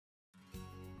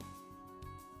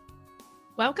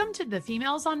Welcome to the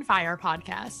Females on Fire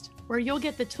podcast, where you'll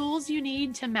get the tools you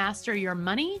need to master your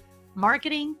money,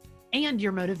 marketing, and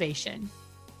your motivation.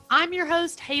 I'm your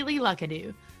host, Haley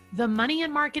Luckadoo, the money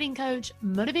and marketing coach,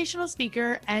 motivational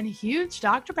speaker, and huge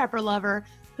Dr. Pepper lover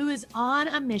who is on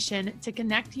a mission to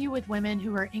connect you with women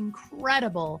who are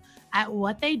incredible at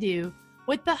what they do,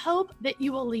 with the hope that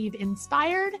you will leave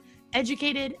inspired,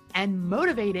 educated, and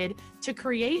motivated to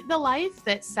create the life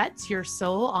that sets your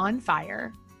soul on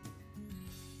fire.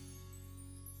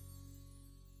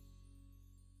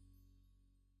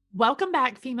 Welcome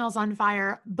back, Females on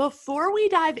Fire. Before we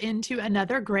dive into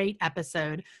another great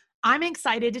episode, I'm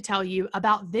excited to tell you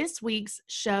about this week's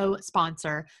show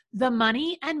sponsor, the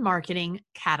Money and Marketing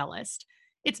Catalyst.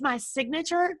 It's my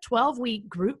signature 12-week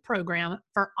group program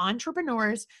for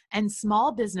entrepreneurs and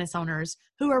small business owners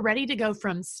who are ready to go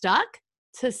from stuck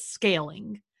to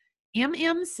scaling.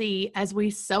 MMC, as we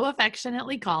so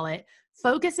affectionately call it,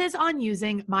 focuses on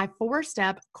using my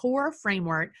 4-step core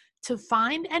framework to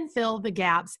find and fill the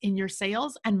gaps in your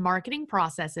sales and marketing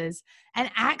processes, and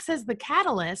acts as the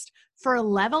catalyst for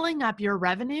leveling up your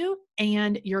revenue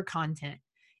and your content.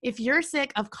 If you're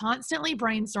sick of constantly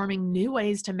brainstorming new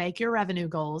ways to make your revenue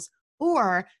goals,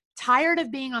 or tired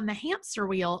of being on the hamster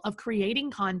wheel of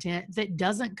creating content that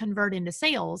doesn't convert into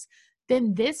sales,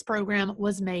 then this program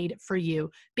was made for you,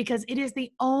 because it is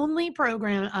the only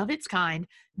program of its kind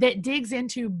that digs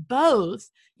into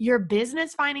both your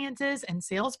business finances and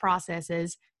sales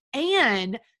processes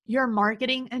and your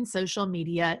marketing and social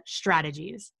media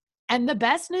strategies. And the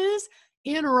best news,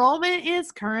 enrollment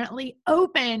is currently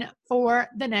open for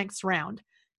the next round.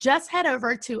 Just head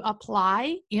over to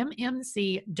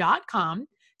applymmc.com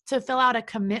to fill out a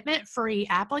commitment-free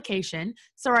application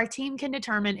so our team can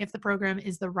determine if the program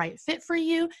is the right fit for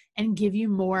you and give you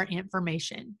more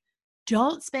information.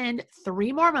 Don't spend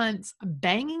 3 more months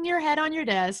banging your head on your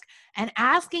desk and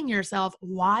asking yourself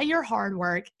why your hard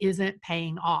work isn't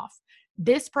paying off.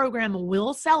 This program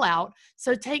will sell out,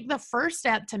 so take the first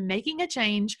step to making a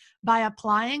change by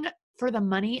applying for the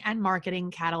Money and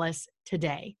Marketing Catalyst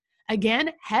today.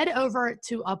 Again, head over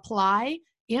to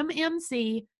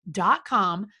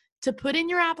applymmc.com to put in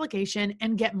your application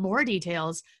and get more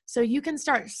details so you can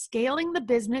start scaling the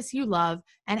business you love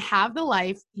and have the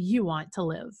life you want to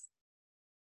live.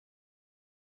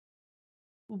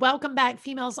 Welcome back,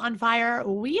 Females on Fire.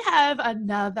 We have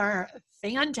another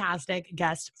fantastic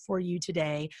guest for you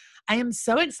today. I am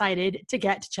so excited to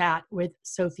get to chat with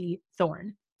Sophie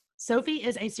Thorne. Sophie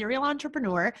is a serial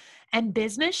entrepreneur and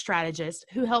business strategist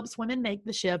who helps women make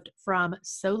the shift from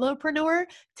solopreneur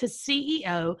to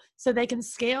CEO so they can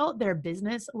scale their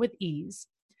business with ease.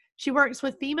 She works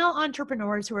with female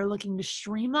entrepreneurs who are looking to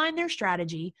streamline their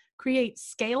strategy, create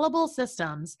scalable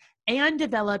systems, and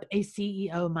develop a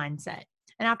CEO mindset.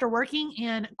 And after working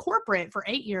in corporate for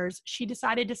 8 years, she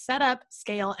decided to set up,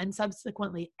 scale, and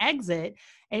subsequently exit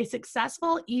a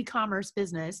successful e-commerce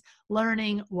business,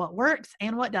 learning what works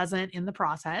and what doesn't in the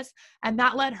process. And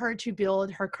that led her to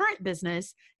build her current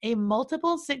business, a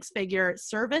multiple 6-figure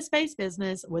service-based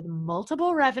business with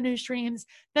multiple revenue streams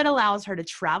that allows her to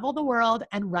travel the world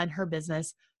and run her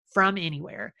business from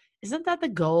anywhere. Isn't that the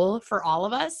goal for all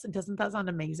of us? Doesn't that sound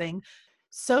amazing?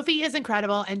 Sophie is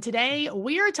incredible, and today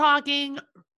we are talking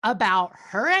about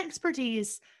her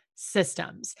expertise,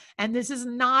 systems. And this is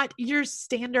not your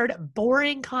standard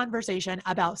boring conversation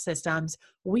about systems.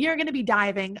 We are going to be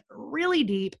diving really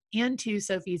deep into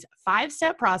Sophie's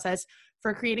 5-step process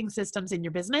for creating systems in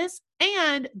your business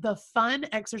and the fun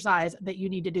exercise that you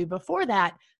need to do before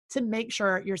that to make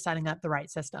sure you're setting up the right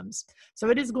systems. So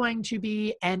it is going to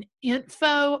be an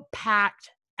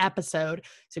info-packed episode.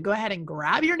 So go ahead and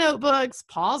grab your notebooks,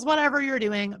 pause whatever you're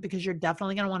doing, because you're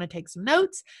definitely going to want to take some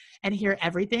notes and hear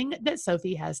everything that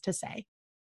Sophie has to say.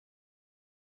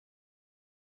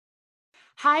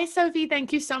 Hi, Sophie.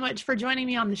 Thank you so much for joining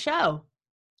me on the show.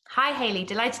 Hi, Haley.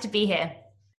 Delighted to be here.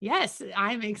 Yes,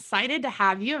 I'm excited to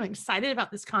have you. I'm excited about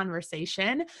this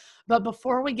conversation. But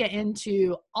before we get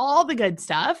into all the good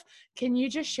stuff, can you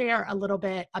just share a little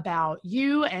bit about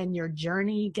you and your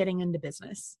journey getting into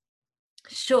business?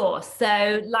 Sure.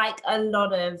 So like a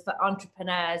lot of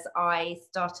entrepreneurs, I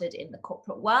started in the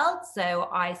corporate world. So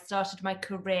I started my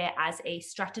career as a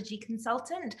strategy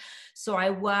consultant. So I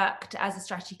worked as a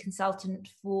strategy consultant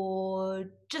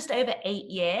for just over 8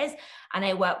 years. And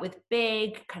I worked with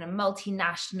big kind of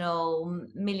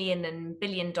multinational million and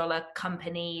billion dollar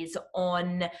companies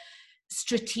on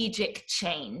strategic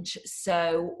change.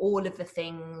 So all of the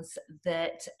things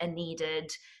that are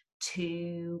needed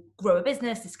to grow a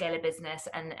business, to scale a business,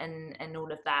 and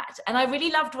all of that. And I really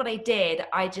loved what I did.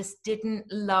 I just didn't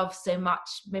love so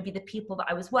much maybe the people that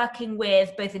I was working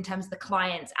with, both in terms of the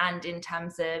clients and in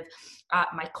terms of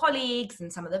my colleagues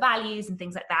and some of the values and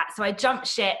things like that. So I jumped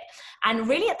ship. And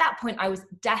really at that point, I was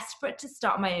desperate to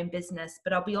start my own business,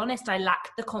 but I'll be honest, I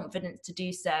lacked the confidence to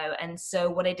do so. And so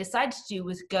what I decided to do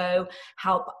was go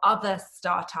help other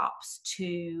startups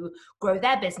to grow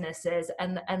their businesses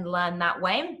and learn that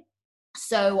way.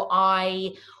 So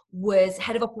I was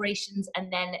head of operations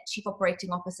and then chief operating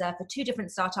officer for two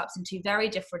different startups in two very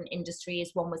different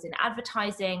industries. One was in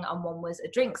advertising and one was a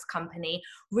drinks company,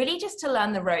 really just to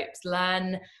learn the ropes,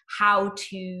 learn how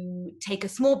to take a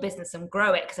small business and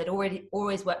grow it, because I'd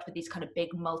always worked with these kind of big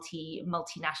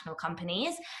multinational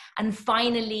companies. And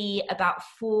finally, about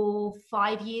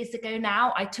 4-5 years ago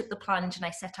now, I took the plunge and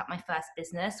I set up my first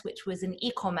business, which was an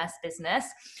e-commerce business,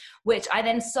 which I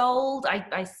then sold.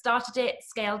 I started it,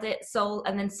 scaled it, sold,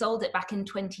 and then sold it back in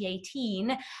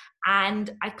 2018.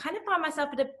 And I kind of found myself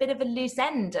at a bit of a loose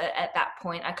end at that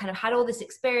point. I kind of had all this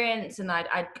experience and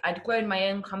I'd grown my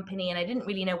own company and I didn't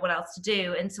really know what else to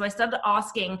do. And so I started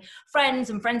asking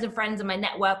friends and friends and friends in my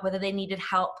network whether they needed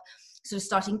help sort of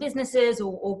starting businesses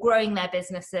or growing their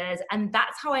businesses. And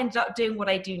that's how I ended up doing what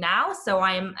I do now. So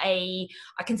I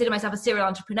consider myself a serial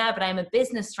entrepreneur, but I'm a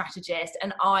business strategist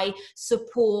and I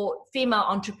support female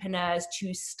entrepreneurs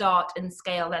to start and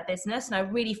scale their business. And I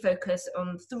really focus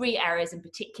on 3 areas in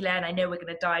particular. And I know we're going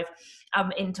to dive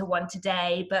into one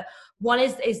today, but one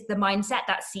is the mindset,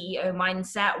 that CEO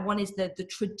mindset. One is the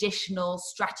traditional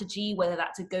strategy, whether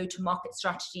that's a go-to-market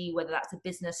strategy, whether that's a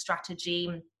business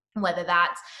strategy, whether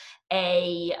that's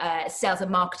a sales and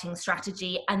marketing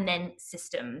strategy, and then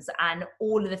systems and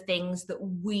all of the things that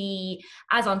we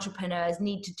as entrepreneurs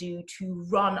need to do to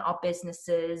run our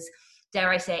businesses, dare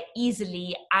I say,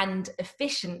 easily and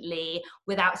efficiently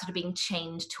without sort of being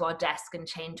chained to our desk and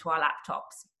chained to our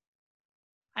laptops.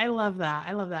 I love that.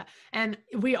 I love that. And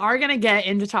we are going to get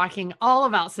into talking all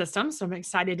about systems. So I'm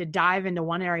excited to dive into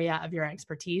one area of your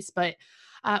expertise. But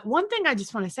one thing I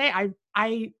just want to say,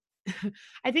 I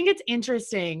I think it's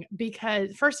interesting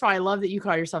because, first of all, I love that you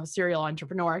call yourself a serial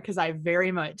entrepreneur because I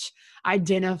very much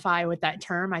identify with that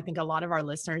term. I think a lot of our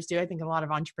listeners do. I think a lot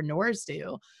of entrepreneurs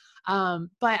do. But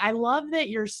I love that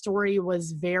your story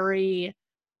was very,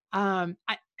 I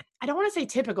don't want to say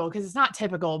typical because it's not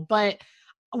typical, but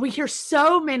we hear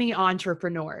so many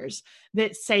entrepreneurs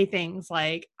that say things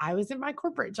like, I was in my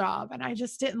corporate job and I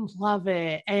just didn't love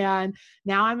it. And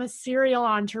now I'm a serial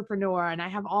entrepreneur and I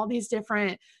have all these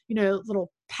different,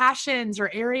 little passions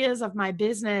or areas of my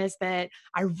business that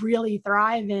I really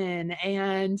thrive in.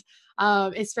 And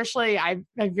especially I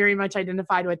very much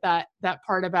identified with that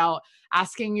part about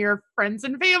asking your friends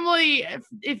and family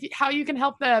if how you can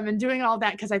help them and doing all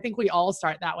that. Cause I think we all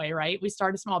start that way, right? We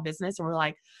start a small business and we're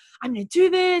like, I'm going to do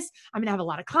this. I'm going to have a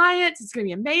lot of clients. It's going to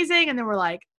be amazing. And then we're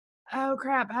like, oh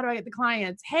crap, how do I get the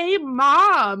clients? Hey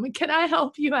mom, can I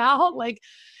help you out?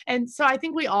 And so I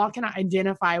think we all can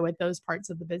identify with those parts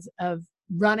of the business of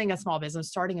running a small business,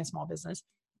 starting a small business.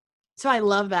 So I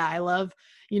love that. I love,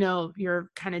 your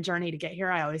kind of journey to get here.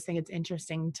 I always think it's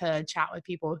interesting to chat with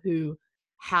people who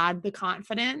had the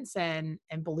confidence and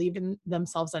believed in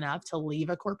themselves enough to leave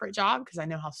a corporate job, because I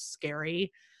know how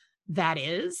scary that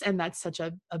is. And that's such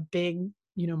a big,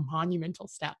 monumental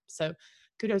step. So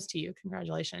kudos to you.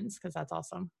 Congratulations, because that's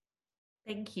awesome.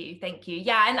 Thank you.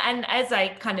 Yeah. And as I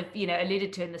kind of,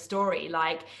 alluded to in the story,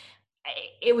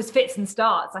 it was fits and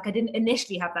starts. I didn't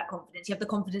initially have that confidence. You have the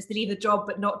confidence to leave the job,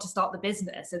 but not to start the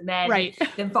business. And then, right.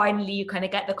 Then finally you kind of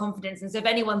get the confidence. And so if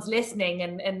anyone's listening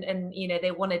and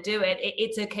they want to do it,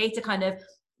 it's okay to kind of,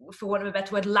 for want of a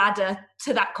better word, ladder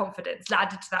to that confidence,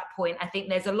 ladder to that point. I think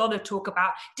there's a lot of talk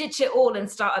about ditch it all and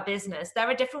start a business. There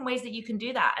are different ways that you can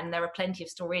do that. And there are plenty of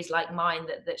stories like mine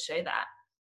that show that.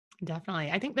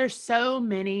 Definitely. I think there's so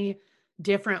many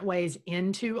different ways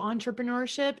into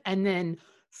entrepreneurship. And then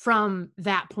from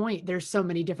that point, there's so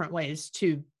many different ways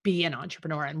to be an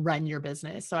entrepreneur and run your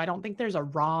business. So I don't think there's a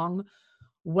wrong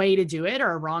way to do it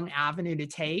or a wrong avenue to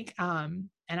take. And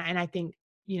I think,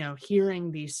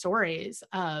 hearing these stories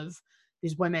of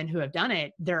these women who have done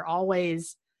it, they're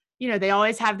always, they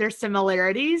always have their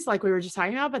similarities like we were just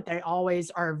talking about, but they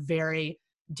always are very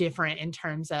different in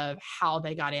terms of how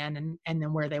they got in and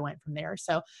then where they went from there.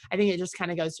 So I think it just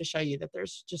kind of goes to show you that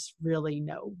there's just really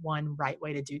no one right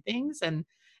way to do things, and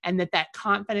that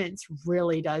confidence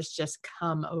really does just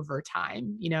come over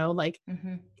time,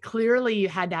 Clearly you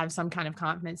had to have some kind of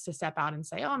confidence to step out and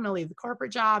say, oh, I'm going to leave the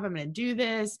corporate job. I'm going to do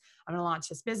this. I'm going to launch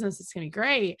this business. It's going to be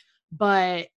great.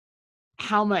 But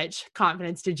how much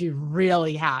confidence did you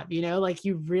really have? Like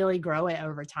you really grow it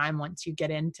over time once you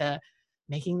get into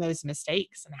making those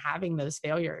mistakes and having those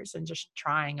failures and just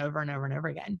trying over and over and over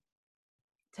again.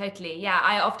 Totally. Yeah.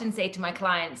 I often say to my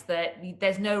clients that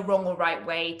there's no wrong or right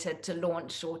way to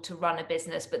launch or to run a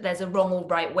business, but there's a wrong or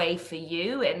right way for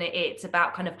you. And it's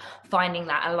about kind of finding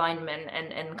that alignment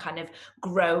and kind of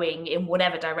growing in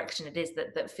whatever direction it is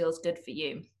that feels good for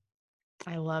you.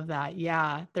 I love that.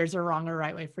 Yeah, there's a wrong or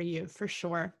right way for you, for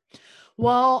sure.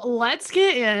 Well, let's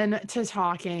get into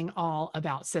talking all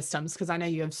about systems because I know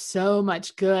you have so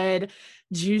much good,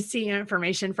 juicy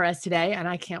information for us today, and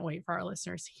I can't wait for our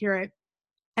listeners to hear it.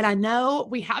 And I know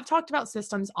we have talked about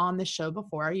systems on the show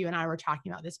before. You and I were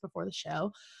talking about this before the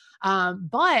show.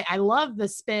 But I love the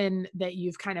spin that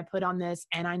you've kind of put on this.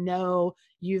 And I know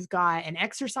you've got an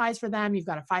exercise for them. You've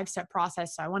got a 5-step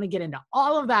process. So I want to get into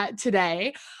all of that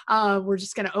today. We're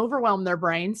just going to overwhelm their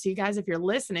brains. So you guys, if you're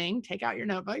listening, take out your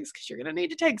notebooks because you're going to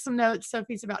need to take some notes.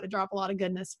 Sophie's about to drop a lot of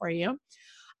goodness for you.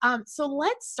 So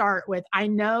let's start with, I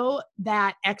know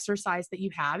that exercise that you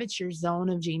have, it's your zone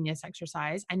of genius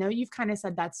exercise. I know you've kind of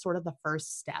said that's sort of the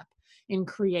first step in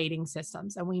creating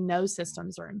systems. And we know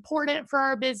systems are important for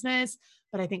our business,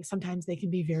 but I think sometimes they can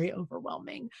be very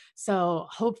overwhelming. So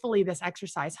hopefully this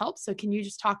exercise helps. So can you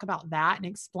just talk about that and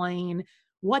explain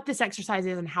what this exercise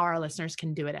is and how our listeners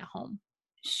can do it at home?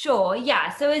 Sure. Yeah.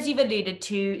 So as you've alluded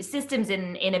to, systems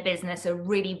in a business are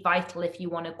really vital if you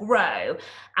want to grow.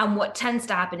 And what tends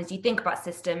to happen is you think about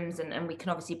systems, and we can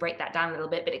obviously break that down a little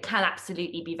bit, but it can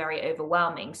absolutely be very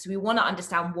overwhelming. So we want to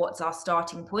understand what's our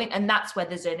starting point, and that's where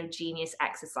the zone of genius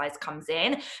exercise comes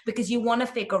in, because you want to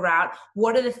figure out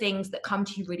what are the things that come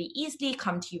to you really easily,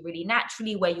 come to you really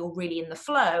naturally, where you're really in the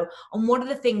flow, and what are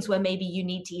the things where maybe you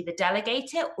need to either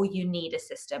delegate it or you need a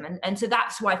system. And so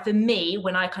that's why for me,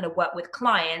 when I kind of work with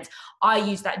clients, I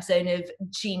use that zone of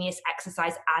genius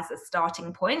exercise as a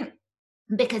starting point.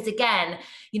 Because again,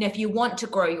 if you want to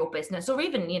grow your business, or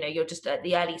even, you're just at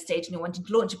the early stage and you're wanting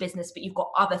to launch a business, but you've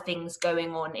got other things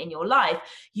going on in your life,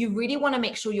 you really want to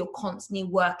make sure you're constantly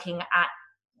working at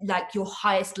like your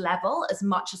highest level as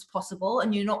much as possible.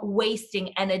 And you're not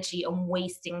wasting energy and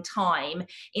wasting time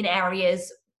in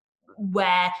areas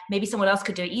where maybe someone else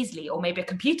could do it easily, or maybe a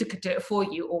computer could do it for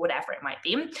you, or whatever it might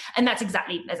be. And that's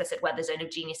exactly, as I said, where the zone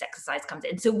of genius exercise comes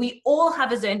in. So we all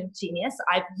have a zone of genius.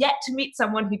 I've yet to meet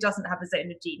someone who doesn't have a zone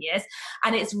of genius.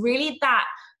 And it's really that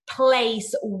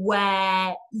place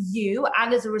where you,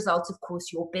 and as a result, of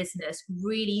course, your business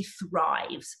really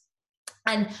thrives.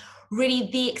 And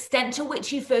really, the extent to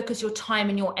which you focus your time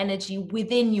and your energy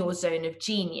within your zone of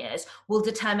genius will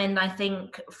determine, I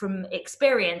think, from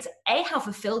experience, how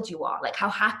fulfilled you are, like how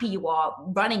happy you are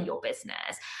running your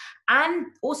business. And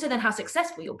also then how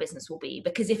successful your business will be.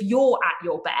 Because if you're at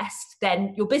your best,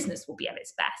 then your business will be at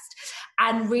its best.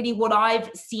 And really what I've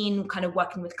seen kind of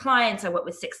working with clients, I work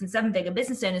with 6 and 7 figure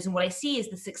business owners. And what I see is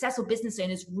the successful business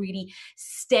owners really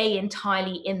stay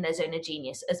entirely in their zone of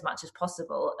genius as much as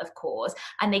possible, of course.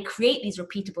 And they create these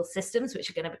repeatable systems,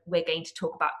 which we're going to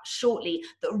talk about shortly,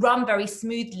 that run very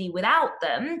smoothly without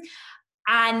them.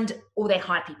 Or they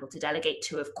hire people to delegate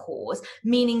to, of course,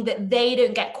 meaning that they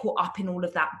don't get caught up in all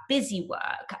of that busy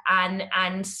work.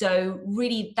 And so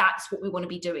really that's what we want to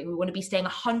be doing. We want to be staying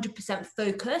 100%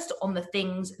 focused on the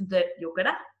things that you're good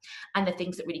at and the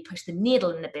things that really push the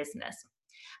needle in the business.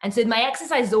 And so my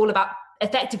exercise is all about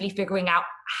effectively figuring out,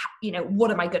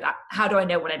 what am I good at? How do I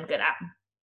know what I'm good at?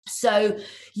 So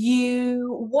you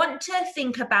want to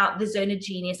think about the zone of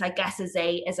genius, I guess, as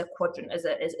a quadrant,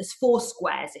 as 4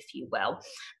 squares, if you will.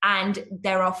 And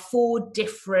there are 4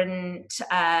 different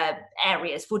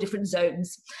areas, 4 different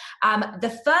zones.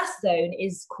 The first zone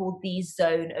is called the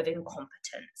zone of incompetence.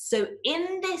 So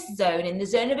in this zone, in the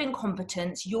zone of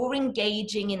incompetence, you're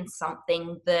engaging in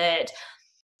something that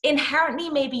inherently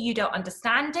maybe you don't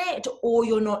understand it, or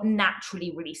you're not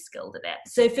naturally really skilled at it.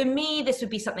 So for me, this would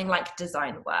be something like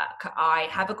design work. I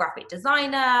have a graphic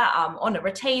designer on a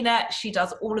retainer. She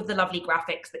does all of the lovely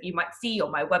graphics that you might see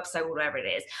on my website, or whatever it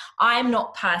is. I'm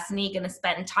not personally going to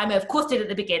spend time. I of course did at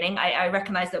the beginning. I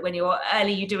recognize that when you're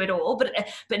early, you do it all.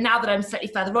 But now that I'm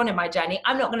slightly further on in my journey,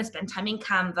 I'm not going to spend time in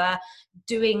Canva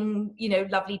doing,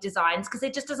 lovely designs, because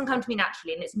it just doesn't come to me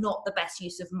naturally, and it's not the best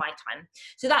use of my time.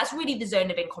 So that's really the zone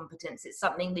of incompetence. It's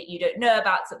something that you don't know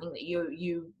about, something that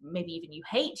you maybe even you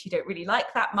hate, you don't really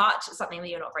like that much, it's something that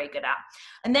you're not very good at.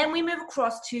 And then we move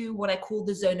across to what I call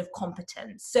the zone of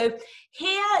competence. So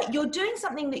here you're doing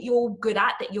something that you're good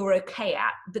at, that you're okay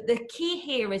at, but the key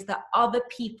here is that other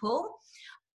people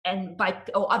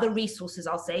or other resources,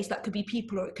 I'll say, so that could be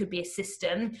people or it could be a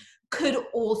system, could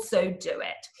also do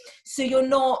it. So you're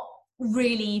not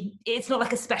really, it's not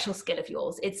like a special skill of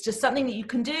yours. It's just something that you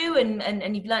can do,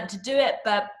 and you've learned to do it,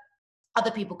 but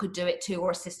other people could do it too,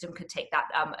 or a system could take that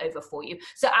over for you.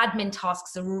 So admin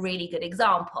tasks are a really good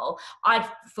example.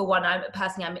 For one,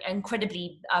 I'm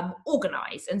incredibly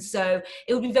organized. And so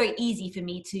it would be very easy for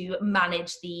me to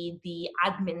manage the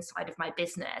admin side of my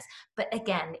business. But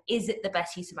again, is it the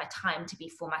best use of my time to be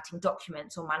formatting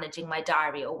documents or managing my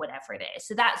diary or whatever it is?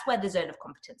 So that's where the zone of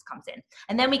competence comes in.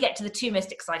 And then we get to the two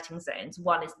most exciting zones.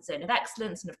 One is the zone of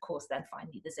excellence, and of course, then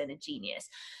finally the zone of genius.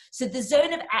 So the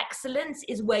zone of excellence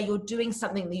is where you're doing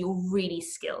something that you're really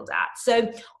skilled at.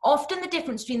 So often the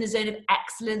difference between the zone of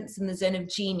excellence and the zone of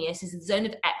genius is the zone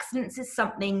of excellence is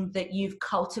something that you've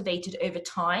cultivated over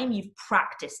time. You've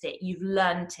practiced it, you've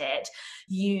learned it,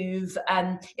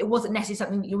 it wasn't necessarily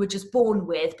something that you were just born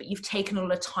with, but you've taken a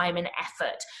lot of time and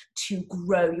effort to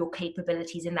grow your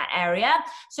capabilities in that area.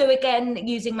 So again,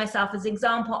 using myself as an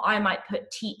example, I might put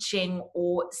teaching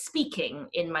or speaking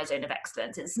in my zone of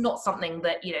excellence. It's not something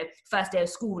that, first day of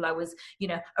school, I was,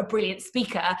 a brilliant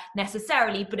speaker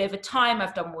necessarily, but over time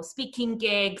I've done more speaking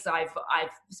gigs, I've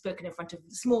spoken in front of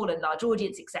small and large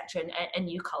audience, etc., and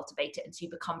you cultivate it, and so you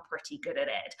become pretty good at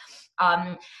it.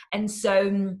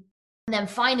 And then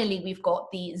finally we've got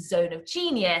the zone of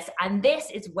genius, and this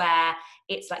is where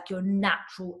it's like your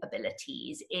natural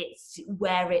abilities, it's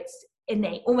where it's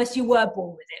innate, almost you were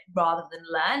born with it rather than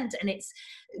learned. And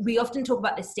we often talk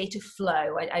about this state of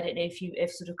flow. I don't know if you've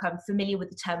sort of come familiar with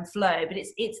the term flow, but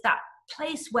it's that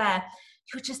place where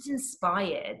you're just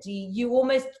inspired. You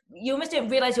almost don't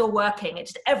realize you're working. It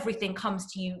just, everything comes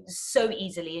to you so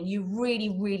easily, and you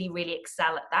really, really, really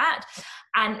excel at that.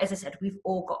 And as I said, we've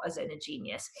all got a zone of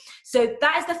genius. So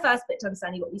that is the first bit to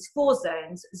understand. You've got these four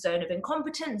zones: zone of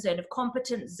incompetence, zone of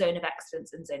competence, zone of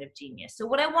excellence, and zone of genius. So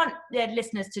what I want the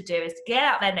listeners to do is to get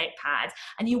out their notepads,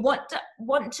 and you want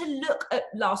to look at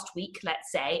last week,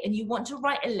 let's say, and you want to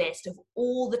write a list of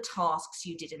all the tasks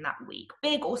you did in that week,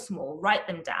 big or small. Write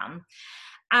them down.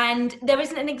 And there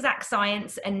isn't an exact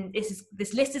science, and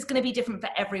this list is going to be different for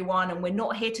everyone, and we're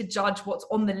not here to judge what's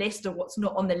on the list or what's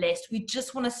not on the list. We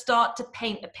just want to start to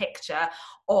paint a picture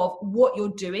of what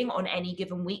you're doing on any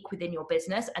given week within your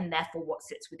business, and therefore what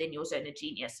sits within your zone of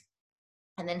genius.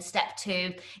 And then step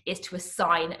 2 is to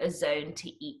assign a zone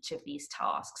to each of these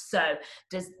tasks. So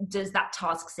does that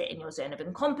task sit in your zone of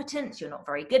incompetence? You're not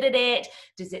very good at it.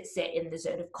 Does it sit in the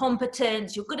zone of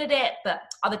competence? You're good at it, but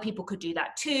other people could do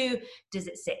that too. Does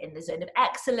it sit in the zone of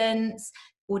excellence?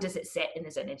 Or does it sit in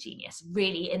the zone of genius?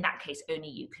 Really, in that case, only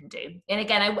you can do. And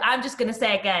again, I'm just going to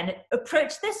say again,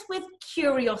 approach this with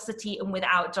curiosity and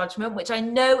without judgment, which I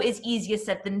know is easier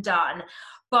said than done.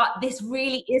 But this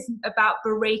really isn't about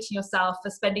berating yourself for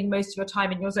spending most of your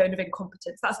time in your zone of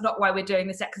incompetence. That's not why we're doing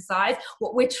this exercise.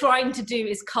 What we're trying to do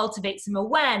is cultivate some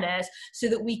awareness so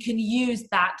that we can use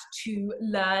that to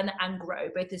learn and grow,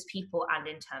 both as people and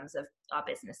in terms of our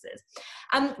businesses.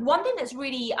 One thing that's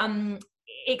really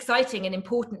exciting and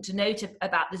important to note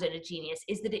about the zone of genius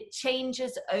is that it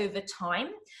changes over time.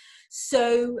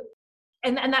 So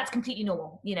and that's completely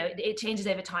normal. It changes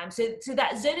over time. So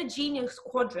that zone of genius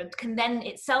quadrant can then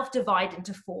itself divide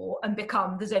into 4 and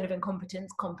become the zone of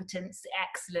incompetence, competence,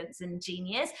 excellence, and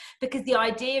genius, because the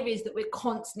idea is that we're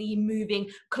constantly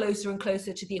moving closer and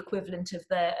closer to the equivalent of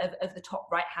the top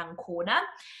right-hand corner.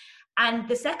 And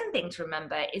the second thing to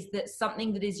remember is that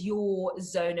something that is your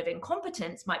zone of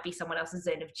incompetence might be someone else's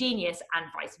zone of genius, and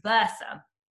vice versa.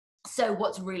 So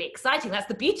what's really exciting, that's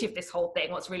the beauty of this whole thing,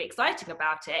 what's really exciting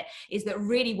about it is that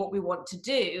really what we want to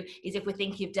do is, if we're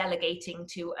thinking of delegating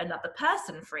to another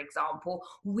person, for example,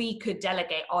 we could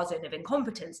delegate our zone of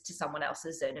incompetence to someone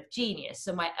else's zone of genius.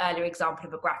 So my earlier example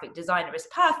of a graphic designer is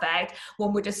perfect.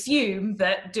 One would assume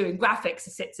that doing graphics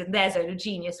sits in their zone of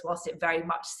genius, whilst it very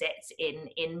much sits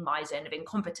in my zone of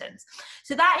incompetence.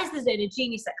 So that is the zone of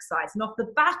genius exercise. And off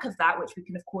the back of that, which we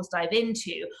can of course dive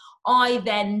into, I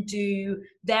then do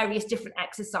various different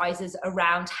exercises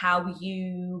around how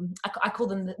I call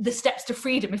them the steps to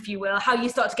freedom, if you will, how you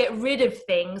start to get rid of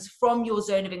things from your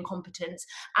zone of incompetence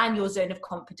and your zone of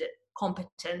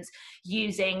competence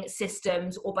using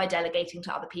systems or by delegating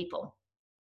to other people.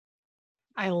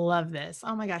 I love this.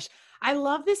 Oh my gosh. I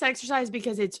love this exercise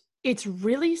because it's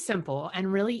really simple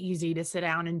and really easy to sit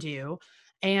down and do,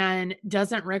 and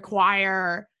doesn't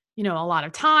require a lot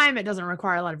of time. It doesn't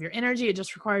require a lot of your energy. It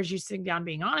just requires you sitting down,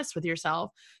 being honest with yourself.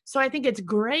 So I think it's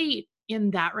great in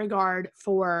that regard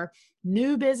for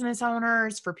new business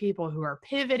owners, for people who are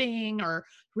pivoting or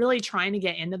really trying to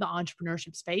get into the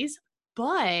entrepreneurship space.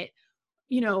 But,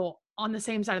 on the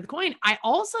same side of the coin, I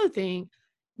also think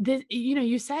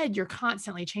you said you're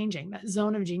constantly changing. That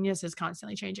zone of genius is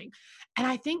constantly changing. And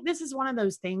I think this is one of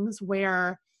those things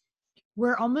where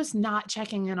we're almost not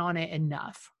checking in on it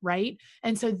enough, right?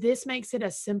 And so this makes it a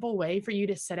simple way for you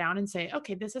to sit down and say,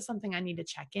 okay, this is something I need to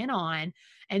check in on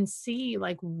and see,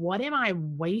 like, what am I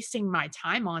wasting my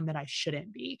time on that I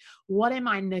shouldn't be? What am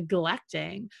I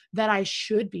neglecting that I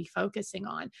should be focusing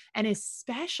on? And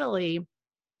especially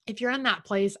if you're in that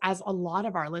place, as a lot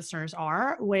of our listeners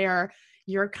are, where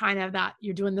you're kind of that,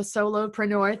 you're doing the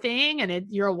solopreneur thing and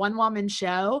you're a one woman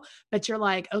show, but you're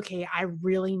like, okay, I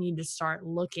really need to start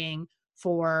looking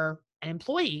for an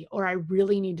employee, or I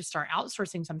really need to start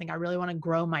outsourcing something. I really want to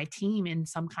grow my team in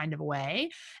some kind of way.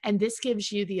 And this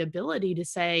gives you the ability to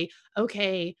say,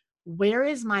 okay, where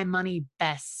is my money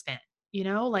best spent?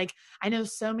 Like, I know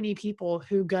so many people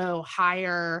who go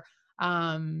hire,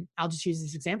 I'll just use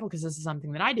this example because this is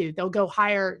something that I do. They'll go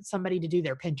hire somebody to do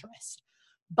their Pinterest,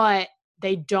 but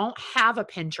they don't have a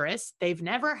Pinterest. They've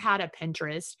never had a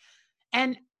Pinterest.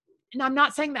 And I'm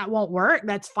not saying that won't work.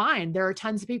 That's fine. There are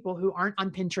tons of people who aren't on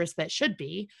Pinterest that should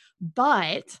be.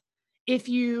 But if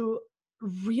you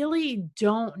really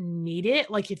don't need it,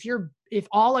 like if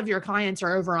all of your clients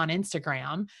are over on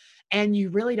Instagram and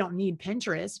you really don't need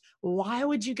Pinterest, why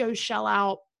would you go shell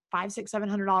out $500, $600,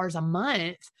 $700 a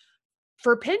month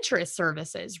for Pinterest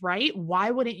services, right? Why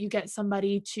wouldn't you get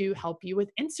somebody to help you with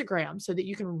Instagram so that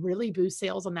you can really boost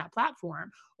sales on that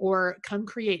platform, or come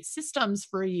create systems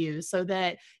for you so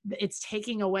that it's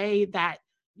taking away that,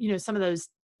 some of those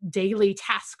daily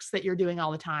tasks that you're doing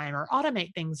all the time, or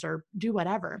automate things or do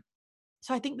whatever.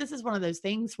 So I think this is one of those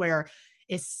things where,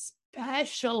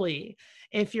 especially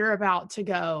if you're about to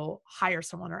go hire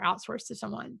someone or outsource to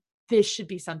someone, this should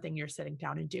be something you're sitting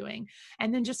down and doing.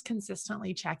 And then just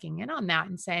consistently checking in on that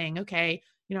and saying, okay,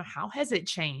 how has it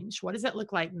changed? What does it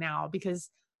look like now? Because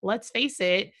let's face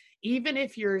it, even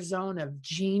if your zone of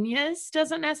genius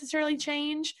doesn't necessarily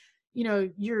change,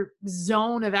 your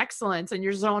zone of excellence and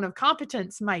your zone of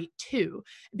competence might too,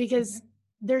 because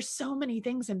there's so many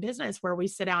things in business where we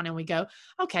sit down and we go,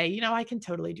 okay, I can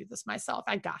totally do this myself.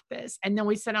 I got this. And then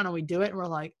we sit down and we do it and we're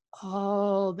like,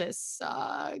 oh, this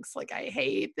sucks. Like, I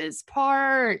hate this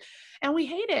part. And we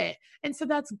hate it. And so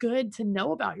that's good to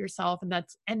know about yourself.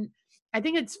 And I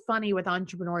think it's funny with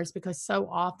entrepreneurs because so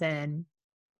often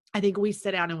I think we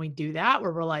sit down and we do that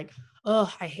where we're like,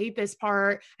 oh, I hate this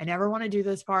part. I never want to do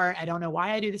this part. I don't know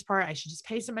why I do this part. I should just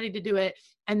pay somebody to do it.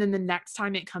 And then the next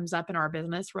time it comes up in our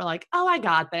business, we're like, oh, I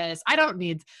got this. I don't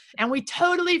need. And we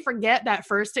totally forget that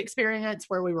first experience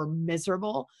where we were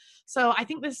miserable. So I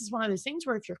think this is one of those things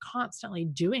where if you're constantly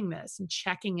doing this and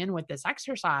checking in with this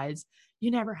exercise,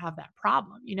 you never have that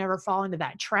problem. You never fall into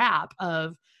that trap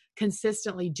of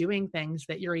consistently doing things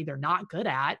that you're either not good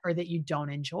at or that you don't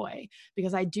enjoy.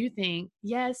 Because I do think,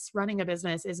 yes, running a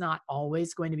business is not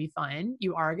always going to be fun.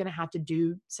 You are going to have to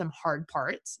do some hard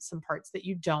parts, some parts that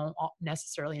you don't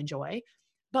necessarily enjoy.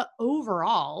 But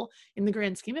overall, in the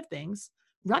grand scheme of things,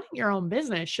 running your own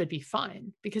business should be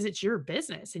fun because it's your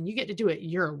business and you get to do it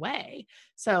your way.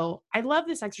 So I love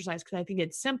this exercise because I think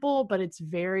it's simple, but it's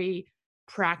very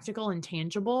practical and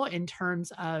tangible in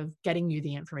terms of getting you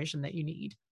the information that you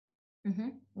need.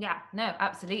 Yeah, no,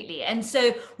 absolutely. And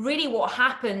so really what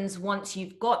happens once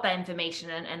you've got that information,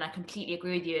 and I completely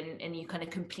agree with you, and you kind of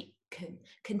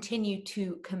continue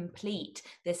to complete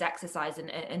this exercise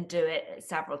and do it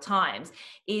several times,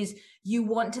 is you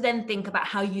want to then think about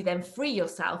how you then free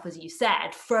yourself, as you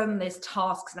said, from these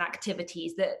tasks and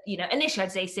activities that, initially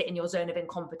I'd say sit in your zone of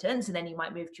incompetence, and then you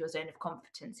might move to your zone of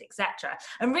competence, etc.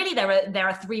 And really there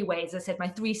are three ways. I said my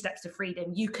 3 steps to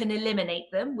freedom. You can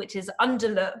eliminate them, which is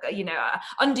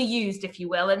underused, if you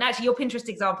will. And actually your Pinterest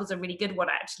example is a really good one,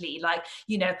 actually. Like,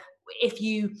 if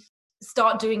you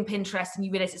start doing Pinterest and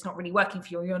you realize it's not really working for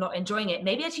you or you're not enjoying it,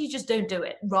 maybe actually you just don't do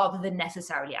it rather than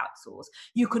necessarily outsource.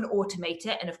 You can automate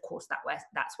it. And of course,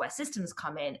 that's where systems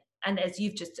come in. And as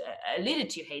you've just alluded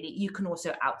to, Hayley, you can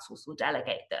also outsource or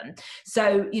delegate them.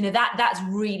 So, that's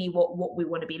really what we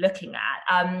want to be looking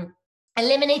at.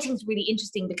 Eliminating is really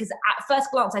interesting because at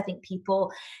first glance, I think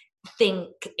people think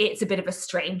it's a bit of a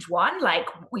strange one. Like,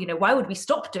 why would we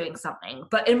stop doing something?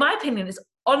 But in my opinion, it's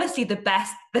honestly the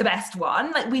best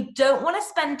one. Like, we don't want to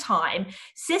spend time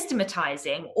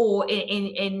systematizing or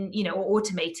or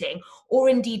automating or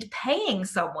indeed paying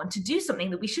someone to do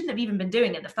something that we shouldn't have even been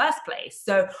doing in the first place.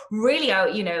 So really,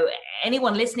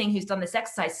 anyone listening who's done this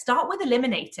exercise, start with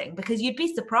eliminating, because you'd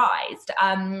be surprised.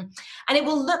 And it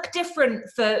will look different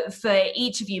for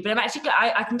each of you. But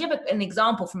I can give an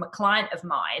example from a client of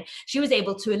mine. She was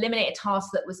able to eliminate a task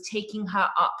that was taking her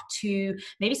up to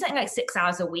maybe something like 6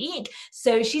 hours a week.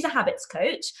 So So she's a habits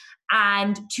coach.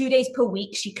 And 2 days per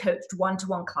week, she coached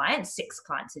one-to-one clients, 6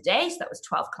 clients a day. So that was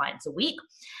 12 clients a week.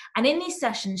 And in these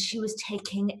sessions, she was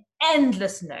taking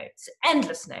endless notes,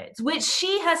 which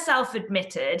she herself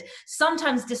admitted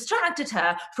sometimes distracted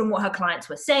her from what her clients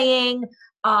were saying.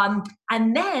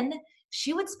 And then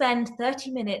she would spend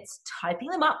 30 minutes typing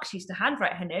them up. She used to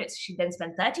handwrite her notes. She'd then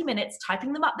spend 30 minutes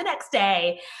typing them up the next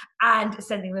day and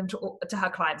sending them to her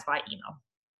clients by email.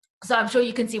 So I'm sure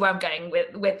you can see where I'm going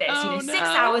with this. Oh, 6 no.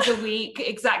 hours a week,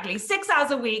 exactly 6 hours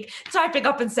a week, typing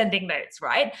up and sending notes,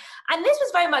 right? And this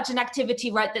was very much an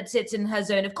activity, right, that sits in her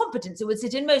zone of competence. It would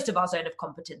sit in most of our zone of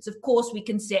competence. Of course, we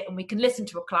can sit and we can listen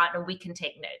to a client and we can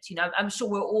take notes. I'm sure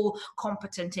we're all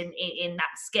competent in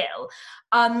that skill.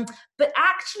 But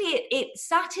actually, it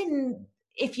sat in,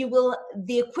 if you will,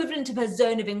 the equivalent of her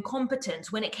zone of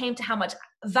incompetence when it came to how much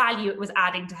value it was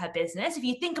adding to her business. If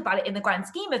you think about it in the grand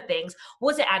scheme of things,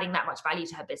 was it adding that much value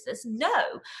to her business?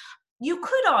 No. You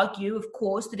could argue, of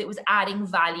course, that it was adding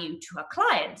value to her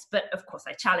clients, but of course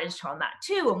I challenged her on that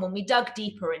too. And when we dug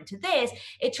deeper into this,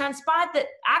 it transpired that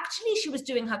actually she was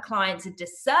doing her clients a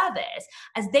disservice,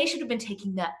 as they should have been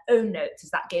taking their own notes, as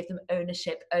that gave them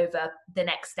ownership over the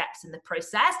next steps in the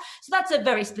process. So that's a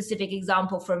very specific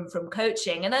example from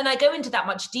coaching. And then I go into that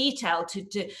much detail to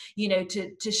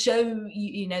show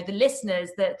the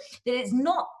listeners that it's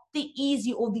not the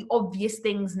easy or the obvious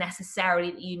things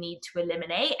necessarily that you need to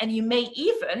eliminate. And you may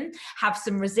even have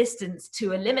some resistance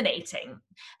to eliminating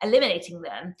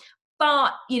them.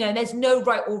 But, there's no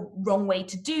right or wrong way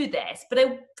to do this. But I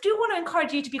do want to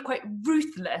encourage you to be quite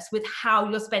ruthless with how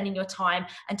you're spending your time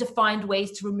and to find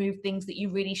ways to remove things that you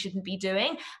really shouldn't be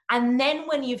doing. And then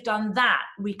when you've done that,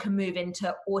 we can move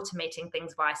into automating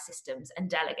things via systems and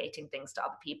delegating things to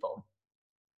other people.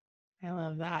 I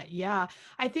love that. Yeah.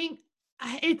 I think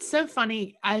it's so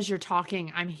funny as you're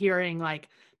talking, I'm hearing like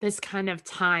this kind of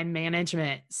time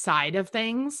management side of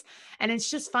things. And it's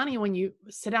just funny when you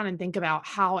sit down and think about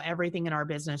how everything in our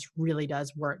business really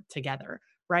does work together,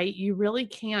 right? You really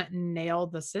can't nail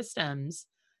the systems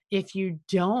if you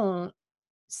don't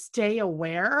stay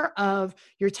aware of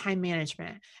your time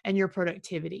management and your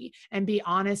productivity and be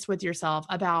honest with yourself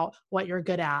about what you're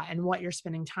good at and what you're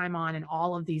spending time on and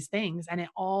all of these things. And it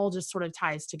all just sort of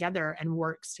ties together and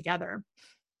works together.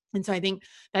 And so I think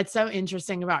that's so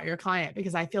interesting about your client,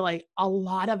 because I feel like a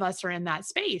lot of us are in that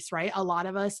space, right? A lot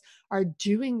of us are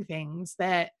doing things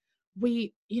that when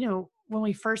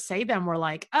we first say them, we're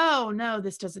like, oh no,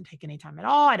 this doesn't take any time at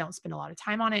all. I don't spend a lot of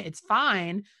time on it. It's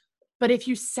fine. But if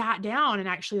you sat down and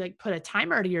actually like put a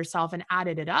timer to yourself and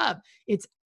added it up, it's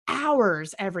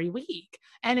hours every week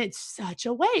and it's such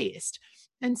a waste.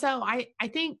 And so I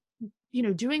think,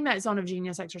 doing that zone of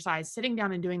genius exercise, sitting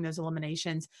down and doing those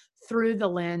eliminations through the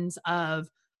lens of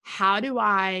how do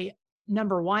I,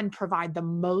 number one, provide the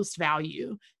most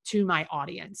value to my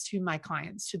audience, to my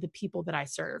clients, to the people that I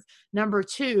serve. Number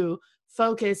two,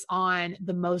 focus on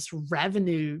the most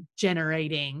revenue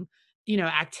generating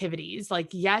activities. Like,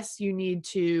 yes, you need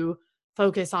to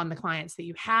focus on the clients that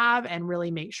you have and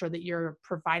really make sure that you're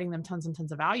providing them tons and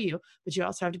tons of value, but you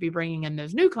also have to be bringing in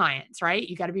those new clients, right?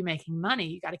 You got to be making money.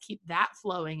 You got to keep that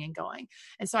flowing and going.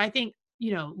 And so I think,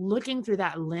 looking through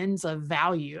that lens of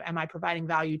value, am I providing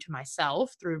value to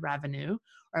myself through revenue,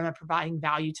 or am I providing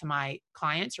value to my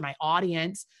clients or my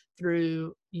audience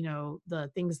through, the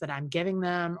things that I'm giving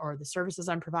them or the services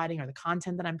I'm providing or the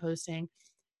content that I'm posting?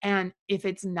 And if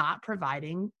it's not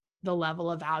providing the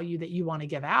level of value that you want to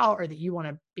give out or that you want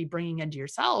to be bringing into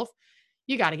yourself,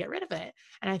 you got to get rid of it.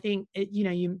 And I think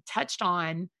you touched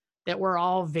on that we're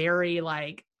all very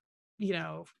like,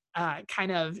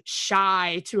 kind of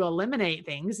shy to eliminate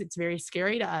things. It's very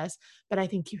scary to us, but I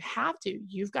think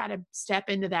you've got to step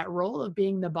into that role of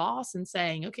being the boss and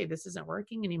saying, okay, this isn't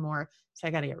working anymore. So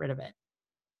I got to get rid of it.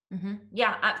 Mm-hmm.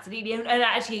 Yeah, absolutely. And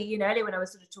actually, earlier when I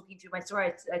was sort of talking through my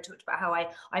story, I talked about how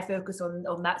I focus on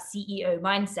that CEO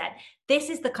mindset. This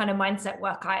is the kind of mindset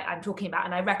work I'm talking about.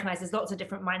 And I recognize there's lots of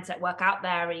different mindset work out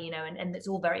there, and it's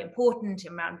all very important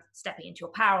around stepping into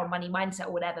your power or money mindset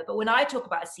or whatever. But when I talk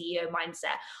about a CEO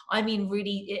mindset, I mean,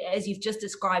 really, as you've just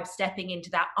described, stepping into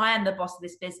that, I am the boss of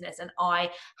this business and I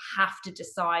have to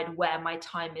decide where my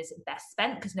time is best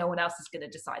spent because no one else is going to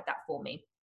decide that for me.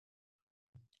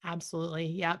 Absolutely.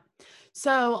 Yep.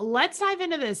 So let's dive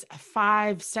into this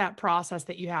 5-step process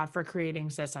that you have for creating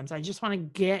systems. I just want to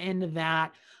get into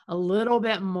that a little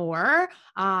bit more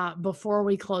before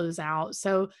we close out.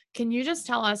 So can you just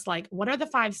tell us, like, what are the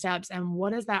 5 steps and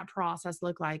what does that process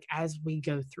look like as we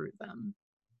go through them?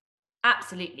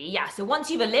 Absolutely. Yeah. So once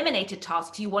you've eliminated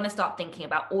tasks, you want to start thinking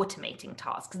about automating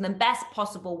tasks. And the best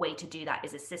possible way to do that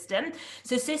is a system.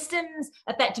 So systems,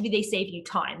 effectively, they save you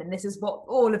time. And this is what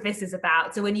all of this is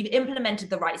about. So when you've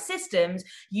implemented the right systems,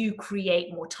 you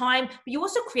create more time, but you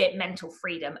also create mental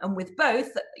freedom. And with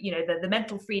both, the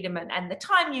mental freedom and the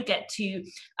time, you get to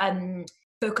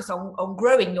focus on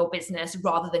growing your business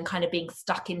rather than kind of being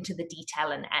stuck into the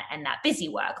detail and that busy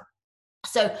work.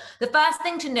 So the first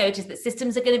thing to note is that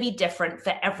systems are going to be different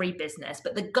for every business,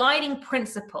 but the guiding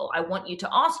principle I want you to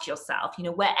ask yourself,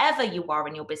 wherever you are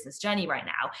in your business journey right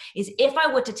now, is if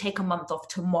I were to take a month off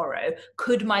tomorrow,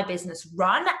 could my business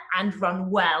run and run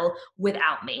well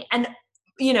without me? And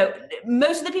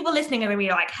most of the people listening are going to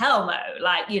be like, hell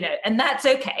no, and that's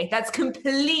okay. That's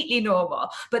completely normal.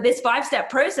 But this 5-step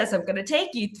process I'm going to take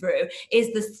you through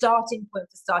is the starting point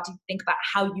for starting to think about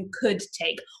how you could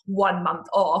take 1 month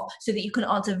off so that you can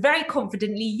answer very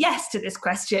confidently yes to this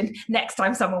question next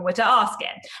time someone were to ask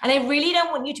it. And I really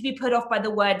don't want you to be put off by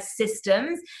the word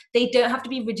systems. They don't have to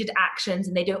be rigid actions,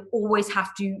 and they don't always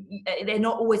have to, they're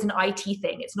not always an IT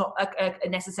thing. It's not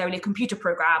necessarily a computer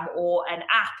program or an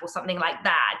app or something like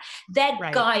that. They're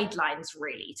Right. guidelines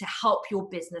really to help your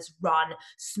business run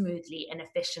smoothly and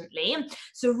efficiently.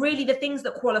 So really the things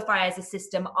that qualify as a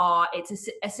system are,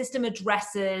 a system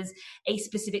addresses a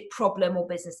specific problem or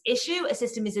business issue. A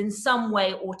system is in some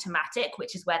way automatic,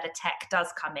 which is where the tech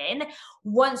does come in.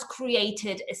 Once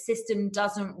created, a system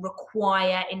doesn't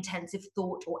require intensive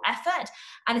thought or effort.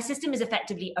 And a system is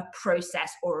effectively a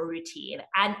process or a routine.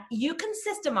 And you can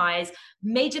systemize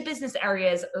major business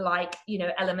areas like,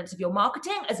 elements of your marketing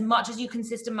as much as you can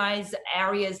systemize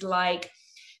areas like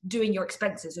doing your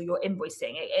expenses or your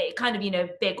invoicing, it kind of,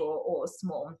 big or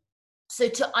small. So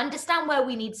to understand where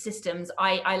we need systems,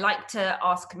 I like to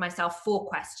ask myself 4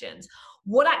 questions.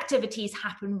 What activities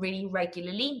happen really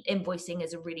regularly? Invoicing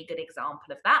is a really good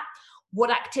example of that. What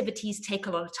activities take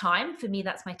a lot of time? For me,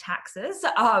 that's my taxes.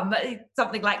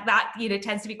 Something like that,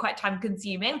 tends to be quite time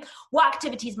consuming. What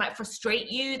activities might frustrate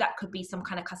you? That could be some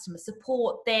kind of customer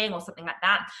support thing or something like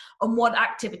that. And what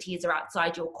activities are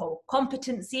outside your core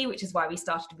competency, which is why we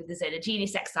started with the Zone of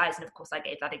Genius exercise. And of course, I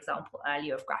gave that example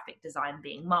earlier of graphic design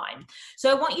being mine. So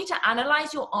I want you to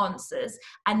analyze your answers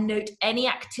and note any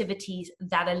activities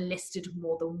that are listed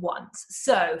more than once.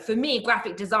 So for me,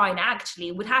 graphic design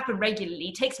actually would happen regularly.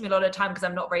 It takes me a lot of time because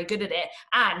I'm not very good at it,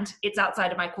 and it's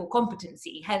outside of my core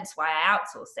competency, hence why I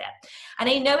outsource it. And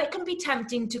I know it can be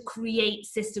tempting to create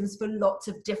systems for lots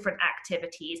of different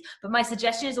activities, but my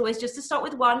suggestion is always just to start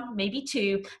with 1, maybe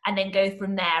 2, and then go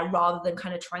from there rather than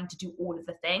kind of trying to do all of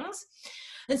the things.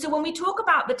 And so when we talk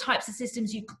about the types of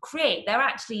systems you could create, they're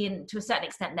actually, to a certain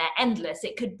extent, they're endless.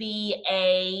 It could be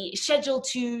a schedule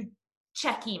to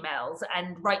check emails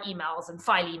and write emails and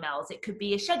file emails. It could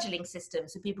be a scheduling system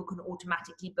so people can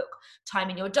automatically book time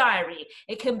in your diary.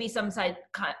 It can be some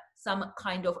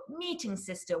kind of meeting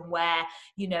system where,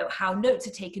 how notes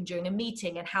are taken during a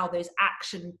meeting and how those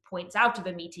action points out of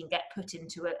a meeting get put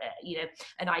into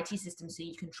an IT system so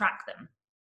you can track them.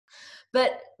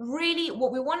 But really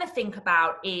what we want to think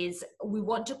about is we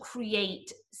want to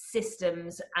create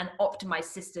systems and optimize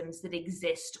systems that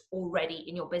exist already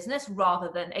in your business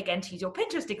rather than, again, to use your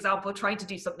Pinterest example, trying to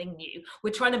do something new.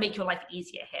 We're trying to make your life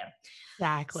easier here.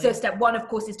 Exactly. So step 1, of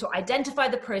course, is to identify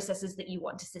the processes that you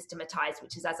want to systematize,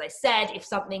 which is, as I said, if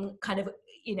something kind of,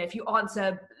 if you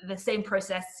answer the same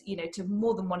process, to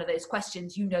more than one of those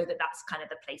questions, that that's kind of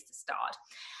the place to start.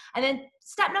 And then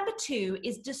step number 2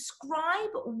 is describe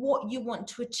what you want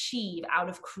to achieve out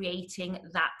of creating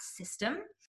that system,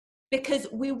 because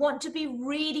we want to be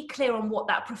really clear on what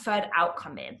that preferred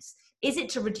outcome is. Is it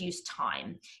to reduce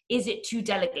time? Is it to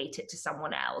delegate it to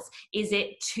someone else? Is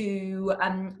it to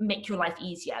make your life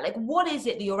easier? Like, what is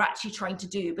it that you're actually trying to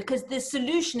do? Because the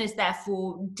solution is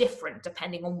therefore different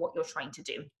depending on what you're trying to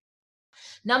do.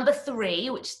 Number 3,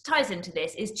 which ties into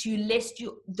this, is to list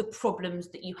the problems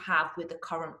that you have with the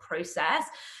current process.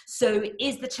 So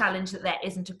is the challenge that there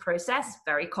isn't a process?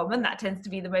 Very common. That tends to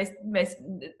be the most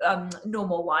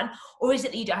normal one. Or is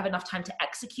it that you don't have enough time to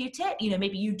execute it?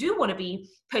 Maybe you do want to be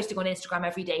posting on Instagram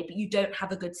every day, but you don't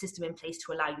have a good system in place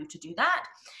to allow you to do that.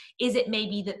 Is it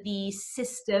maybe that the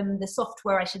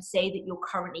software, I should say, that you're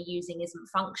currently using isn't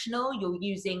functional? You're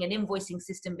using an invoicing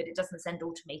system, but it doesn't send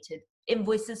automated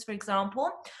invoices, for example?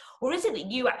 Or is it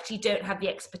that you actually don't have the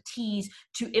expertise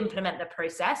to implement the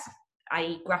process,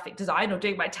 i.e. graphic design or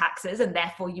doing my taxes, and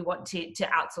therefore you want to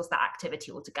outsource that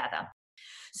activity altogether?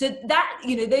 So that,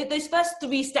 those first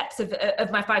 3 steps of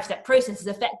my 5-step process is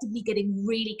effectively getting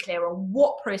really clear on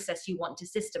what process you want to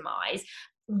systemize,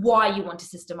 why you want to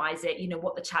systemize it,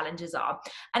 what the challenges are.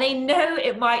 And I know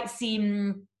it might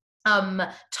seem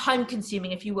time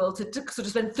consuming, if you will, to sort of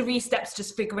spend 3 steps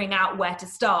just figuring out where to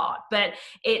start. But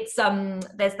it's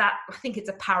there's that, I think it's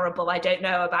a parable, I don't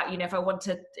know, about, if I want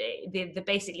to,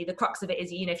 basically the crux of it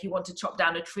is, if you want to chop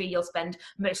down a tree, you'll spend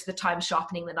most of the time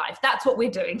sharpening the knife. That's what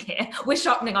we're doing here. We're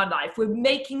sharpening our knife. We're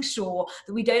making sure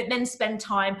that we don't then spend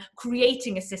time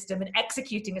creating a system and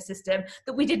executing a system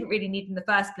that we didn't really need in the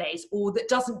first place, or that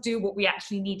doesn't do what we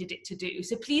actually needed it to do.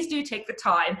 So please do take the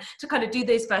time to kind of do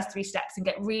those first 3 steps and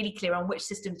get really clear on which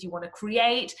systems you want to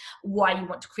create, why you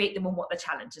want to create them, and what the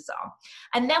challenges are.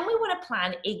 And then we want to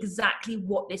plan exactly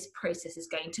what this process is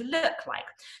going to look like.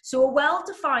 So a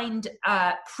well-defined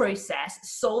process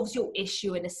solves your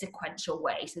issue in a sequential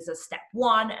way. So there's a step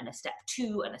 1 and a step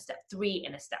 2 and a step 3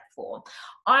 and a step 4.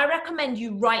 I recommend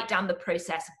you write down the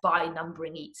process by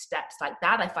numbering each steps like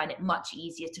that. I find it much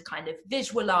easier to kind of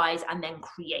visualize and then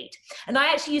create. And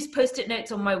I actually use post-it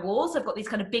notes on my walls. I've got these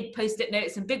kind of big post-it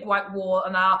notes and big white wall,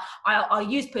 and I'll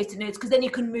use post-it notes because then you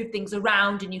can move things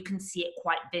around and you can see it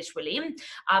quite visually.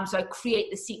 So I create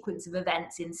the sequence of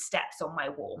events in steps on my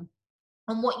wall.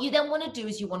 And what you then want to do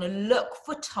is you want to look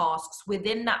for tasks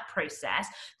within that process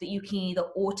that you can either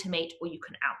automate or you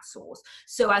can outsource.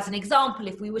 So as an example,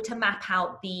 if we were to map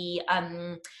out the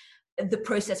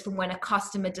process from when a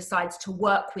customer decides to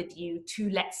work with you to,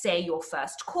 let's say, your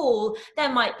first call,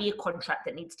 there might be a contract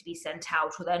that needs to be sent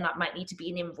out, or there might need to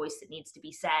be an invoice that needs to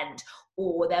be sent,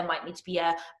 or there might need to be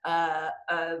a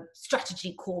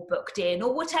strategy call booked in,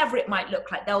 or whatever it might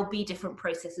look like. There'll be different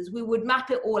processes. We would map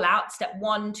it all out, step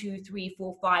 1, 2, 3,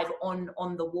 4, 5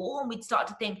 on the wall, and we'd start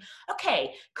to think,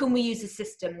 okay, can we use a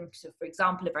system? So for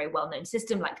example, a very well-known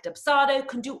system like Dubsado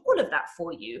can do all of that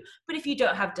for you. But if you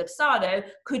don't have Dubsado,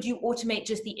 could you automate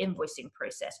just the invoicing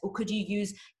process? Or could you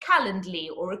use Calendly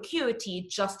or Acuity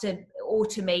just to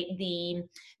automate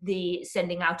the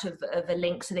sending out of a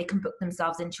link so they can book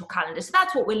themselves into your calendar? So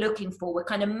that's what we're looking for. We're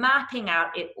kind of mapping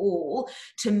out it all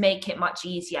to make it much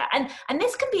easier. And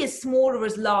this can be as small or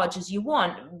as large as you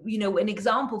want. An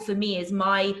example for me is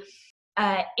my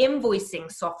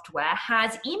invoicing software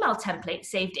has email templates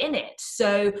saved in it.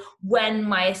 So when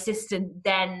my assistant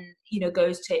then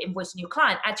goes to invoice a new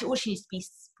client, actually all she needs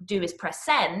to do is press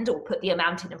send, or put the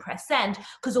amount in and press send,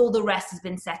 because all the rest has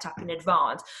been set up in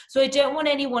advance. So I don't want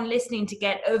anyone listening to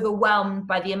get overwhelmed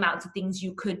by the amounts of things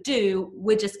you could do.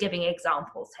 We're just giving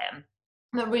examples here.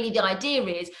 But really the idea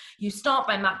is you start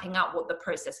by mapping out what the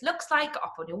process looks like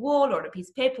up on your wall or on a piece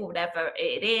of paper, whatever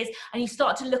it is, and you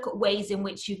start to look at ways in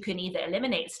which you can either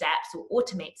eliminate steps or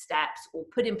automate steps, or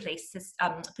put in place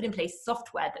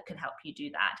software that can help you do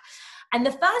that. And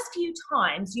the first few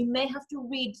times you may have to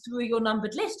read through your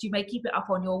numbered list. You may keep it up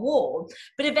on your wall,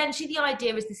 but eventually the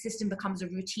idea is the system becomes a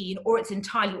routine, or it's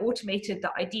entirely automated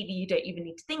that ideally you don't even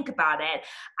need to think about it,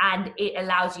 and it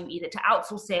allows you either to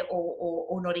outsource it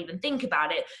or not even think about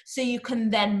it, so you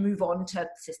can then move on to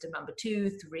system number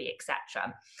 2, 3,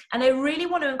 etc. And I really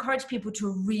want to encourage people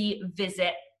to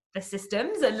revisit the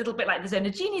systems, a little bit like the Zone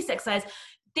of Genius exercise.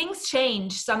 Things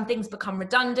change, some things become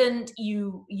redundant.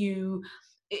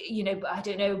 I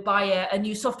don't know, buy a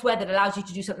new software that allows you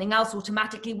to do something else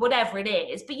automatically, whatever it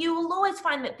is. But you will always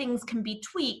find that things can be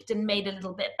tweaked and made a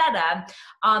little bit better.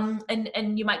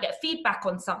 And you might get feedback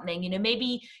on something.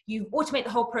 Maybe you automate the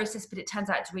whole process, but it turns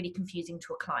out it's really confusing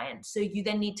to a client. So you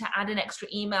then need to add an extra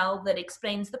email that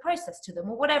explains the process to them,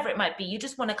 or whatever it might be. You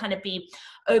just want to kind of be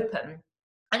open.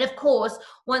 And of course,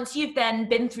 once you've then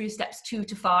been through steps 2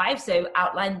 to 5, so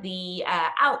outlined the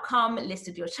outcome,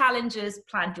 listed your challenges,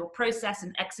 planned your process,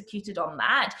 and executed on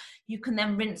that, you can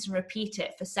then rinse and repeat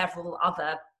it for several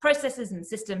other processes and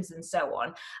systems and so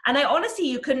on. And I honestly,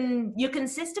 you can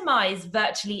systemize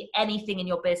virtually anything in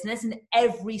your business, and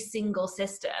every single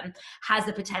system has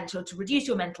the potential to reduce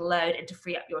your mental load and to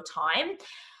free up your time.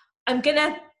 I'm going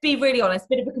to be really honest,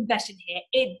 bit of a confession here.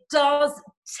 It does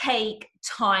take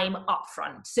time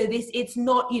upfront. So it's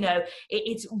not,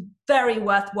 it's very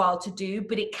worthwhile to do,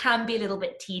 but it can be a little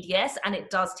bit tedious, and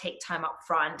it does take time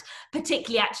upfront,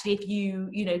 particularly actually if you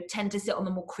tend to sit on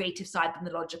the more creative side than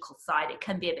the logical side. It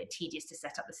can be a bit tedious to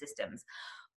set up the systems.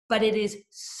 But it is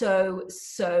so,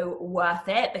 so worth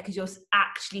it, because you're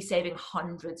actually saving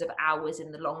hundreds of hours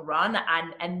in the long run.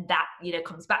 And that,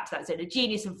 comes back to that Zone of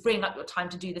Genius and freeing up your time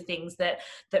to do the things that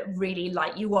really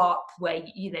light you up, where,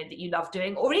 that you love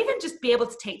doing, or even just be able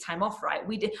to take time off, right?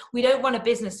 We don't run a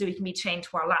business so we can be chained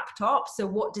to our laptop. So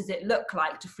what does it look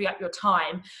like to free up your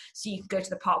time so you can go to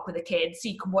the park with the kids, so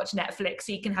you can watch Netflix,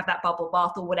 so you can have that bubble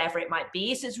bath or whatever it might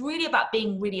be? So it's really about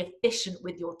being really efficient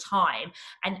with your time,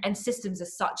 and systems are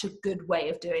such a good way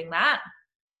of doing that.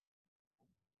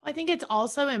 I think it's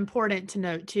also important to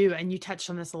note too, and you touched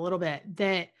on this a little bit,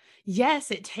 that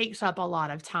Yes, it takes up a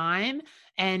lot of time.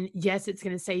 And yes, it's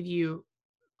going to save you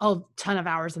a ton of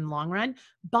hours in the long run,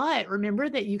 but remember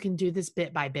that you can do this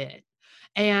bit by bit.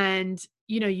 And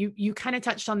you kind of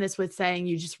touched on this with saying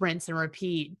you just rinse and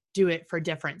repeat, do it for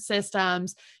different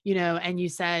systems, and you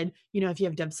said, if you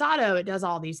have Dubsado, it does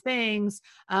all these things.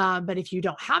 But if you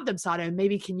don't have Dubsado,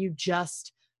 maybe can you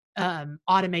just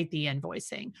automate the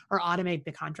invoicing or automate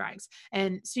the contracts?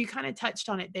 And so you kind of touched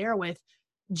on it there with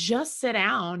just sit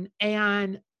down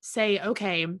and say,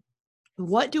 okay,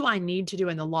 what do I need to do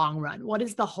in the long run? What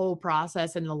is the whole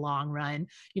process in the long run?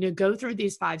 Go through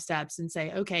these 5 steps and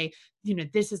say, okay,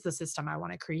 this is the system I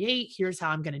want to create. Here's how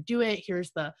I'm going to do it. Here's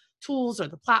the tools or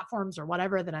the platforms or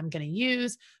whatever that I'm going to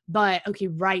use. But okay,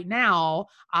 right now,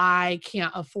 I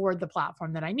can't afford the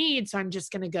platform that I need. So I'm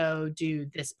just going to go do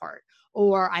this part.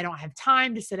 Or I don't have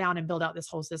time to sit down and build out this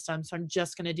whole system. So I'm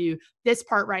just going to do this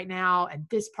part right now and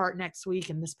this part next week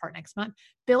and this part next month.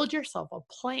 Build yourself a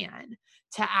plan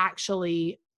to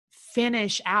actually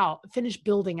finish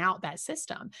building out that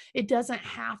system. It doesn't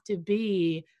have to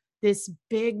be this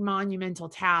big monumental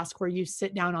task where you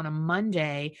sit down on a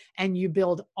Monday and you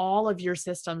build all of your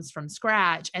systems from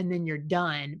scratch and then you're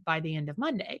done by the end of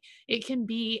Monday. It can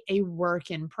be a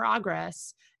work in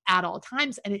progress at all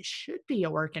times, and it should be a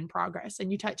work in progress.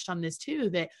 And you touched on this too,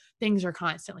 that things are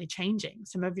constantly changing.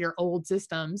 Some of your old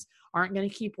systems aren't going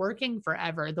to keep working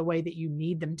forever the way that you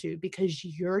need them to, because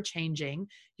you're changing,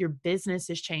 your business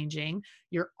is changing,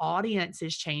 your audience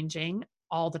is changing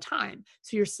all the time.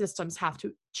 So your systems have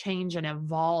to change and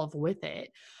evolve with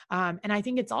it. And I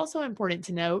think it's also important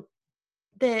to note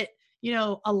that,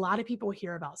 a lot of people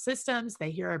hear about systems, they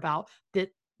hear about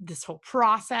this whole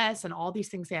process and all these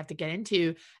things they have to get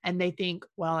into, and they think,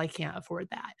 well, I can't afford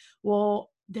that. Well,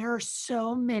 there are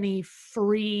so many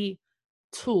free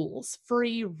tools,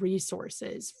 free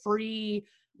resources, free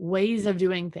ways of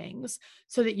doing things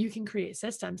so that you can create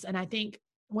systems. And I think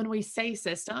when we say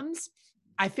systems,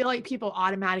 I feel like people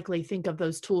automatically think of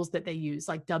those tools that they use,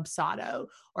 like Dubsado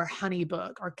or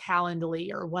Honeybook or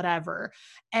Calendly or whatever.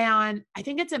 And I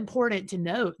think it's important to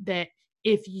note that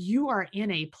if you are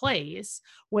in a place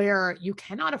where you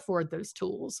cannot afford those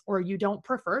tools or you don't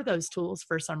prefer those tools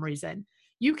for some reason,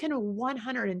 you can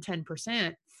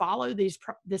 110% follow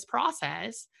this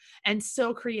process and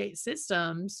still create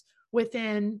systems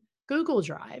within Google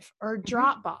Drive or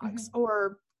Dropbox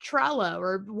or Trello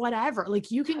or whatever.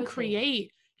 Like you can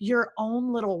create your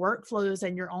own little workflows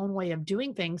and your own way of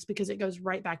doing things, because it goes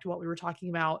right back to what we were talking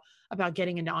about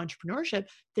getting into entrepreneurship.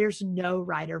 There's no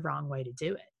right or wrong way to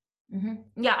do it.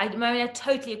 Yeah, I mean, I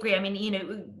totally agree. I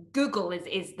mean, Google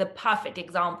is the perfect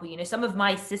example. Some of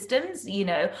my systems,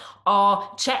 are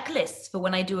checklists for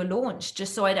when I do a launch,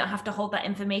 just so I don't have to hold that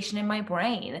information in my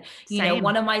brain. Same.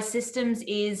 One of my systems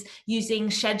is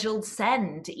using scheduled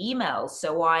send emails.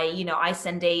 So I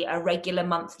send a regular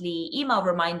monthly email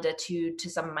reminder to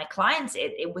some of my clients.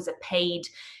 It was a paid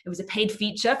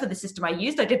feature for the system I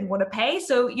used. I didn't want to pay.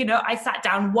 So, I sat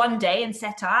down one day and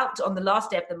set out on the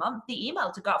last day of the month the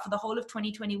email to go out for the whole of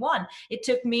 2021. It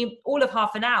took me all of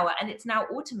half an hour and it's now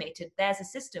automated. There's a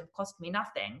system, cost me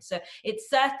nothing. So it's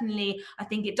certainly, I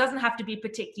think it doesn't have to be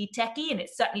particularly techy, and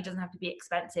it certainly doesn't have to be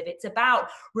expensive. It's about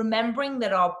remembering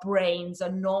that our brains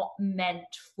are not meant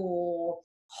for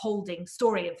holding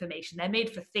story information. They're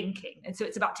made for thinking. And so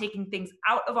it's about taking things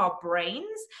out of our brains,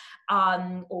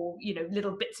 or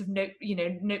little bits of note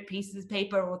pieces of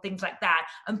paper or things like that,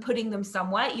 and putting them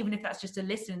somewhere, even if that's just a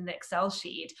list in an Excel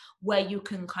sheet, where you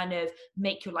can kind of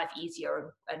make your life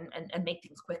easier and make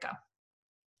things quicker.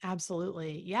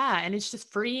 Absolutely. Yeah. And it's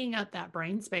just freeing up that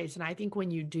brain space. And I think when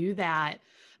you do that,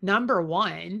 number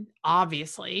one,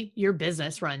 obviously, your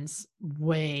business runs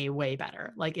way, way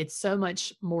better. Like it's so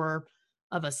much more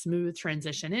of a smooth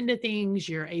transition into things.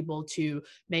 You're able to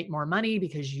make more money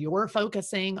because you're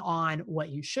focusing on what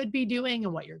you should be doing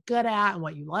and what you're good at and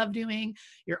what you love doing.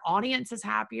 Your audience is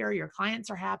happier, your clients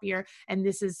are happier. And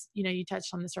this is, you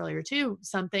touched on this earlier too,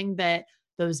 something that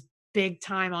those big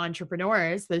time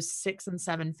entrepreneurs, those 6 and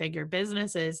 7 figure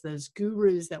businesses, those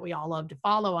gurus that we all love to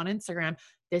follow on Instagram,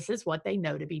 this is what they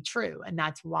know to be true. And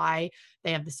that's why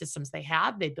they have the systems they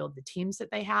have, they build the teams that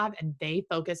they have, and they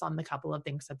focus on the couple of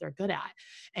things that they're good at.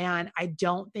 And I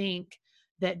don't think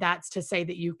that that's to say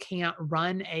that you can't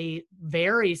run a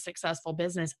very successful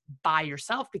business by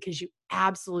yourself, because you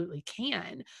absolutely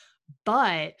can.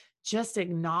 But just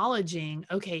acknowledging,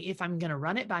 okay, if I'm going to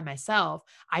run it by myself,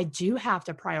 I do have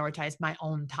to prioritize my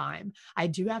own time. I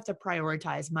do have to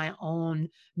prioritize my own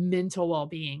mental well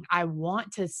being. I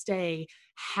want to stay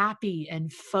happy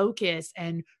and focused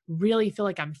and really feel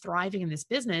like I'm thriving in this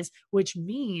business, which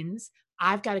means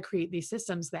I've got to create these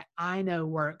systems that I know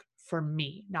work for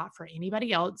me, not for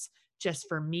anybody else, just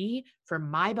for me, for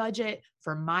my budget,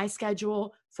 for my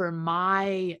schedule, for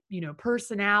my,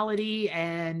 personality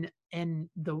and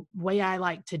the way I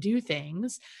like to do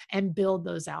things, and build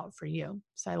those out for you.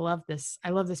 So I love this.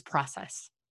 I love this process.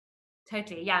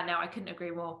 Totally. Yeah, no, I couldn't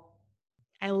agree more.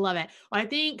 I love it. Well, I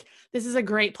think this is a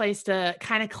great place to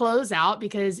kind of close out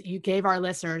because you gave our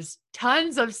listeners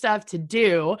tons of stuff to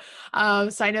do.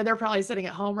 So I know they're probably sitting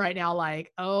at home right now,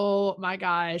 like, oh my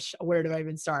gosh, where do I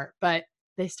even start? But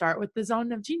they start with the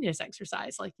Zone of Genius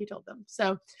exercise, like you told them.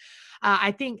 So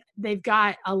I think they've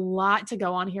got a lot to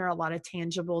go on here, a lot of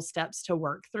tangible steps to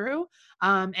work through.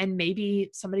 And maybe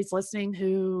somebody's listening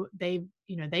who they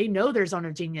know their zone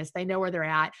of genius, they know where they're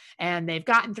at, and they've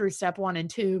gotten through step 1 and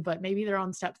 2, but maybe they're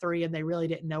on step 3 and they really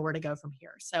didn't know where to go from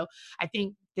here. So I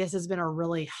think this has been a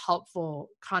really helpful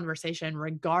conversation,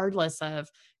 regardless of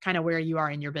kind of where you are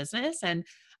in your business. And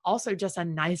also just a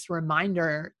nice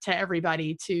reminder to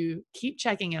everybody to keep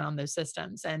checking in on those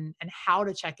systems and how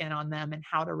to check in on them and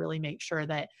how to really make sure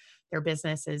that their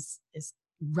business is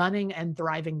running and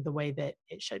thriving the way that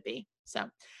it should be. So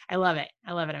I love it.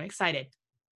 I love it. I'm excited.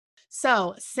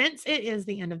 So since it is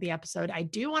the end of the episode, I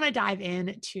do want to dive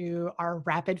into our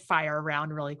rapid fire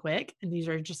round really quick. And these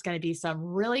are just going to be some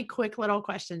really quick little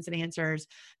questions and answers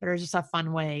that are just a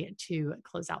fun way to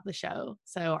close out the show.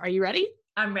 So are you ready?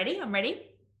 I'm ready. I'm ready.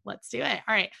 Let's do it.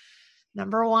 All right.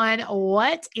 Number 1,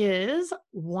 what is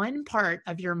one part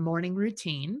of your morning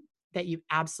routine that you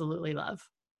absolutely love?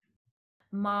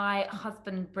 My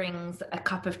husband brings a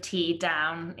cup of tea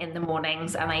down in the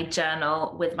mornings and I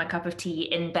journal with my cup of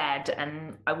tea in bed,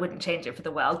 and I wouldn't change it for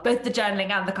the world. Both the journaling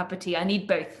and the cup of tea. I need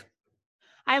both.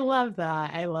 I love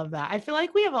that. I love that. I feel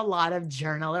like we have a lot of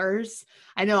journalers.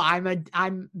 I know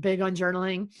I'm big on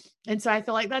journaling. And so I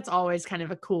feel like that's always kind of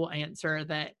a cool answer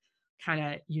that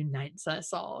kind of unites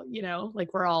us all,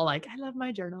 like we're all like, I love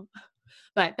my journal.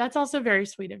 But that's also very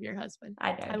sweet of your husband.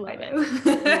 I know. I love I it.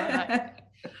 know. I love it.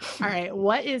 All right.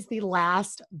 What is the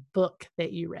last book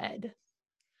that you read?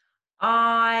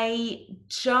 I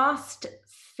just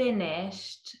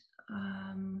finished.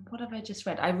 What have I just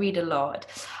read? I read a lot.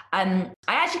 I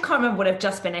actually can't remember what I've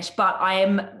just finished, but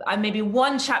I'm maybe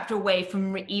one chapter away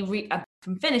from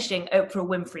from finishing Oprah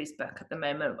Winfrey's book at the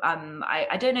moment.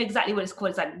 I don't know exactly what it's called.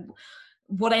 It's like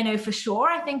What I Know for Sure,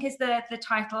 I think is the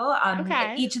title.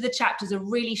 Okay. Each of the chapters are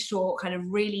really short, kind of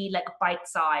really like bite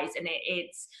size, and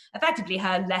it's effectively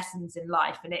her lessons in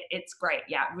life, and it's great.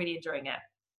 Yeah, really enjoying it.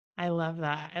 I love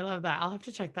that. I love that. I'll have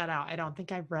to check that out. I don't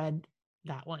think I've read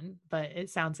that one, but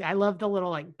it sounds good. I love the little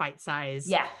like bite-sized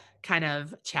Yeah. kind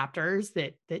of chapters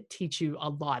that teach you a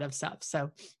lot of stuff.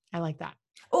 So I like that.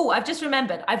 Oh, I've just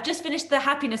remembered. I've just finished The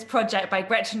Happiness Project by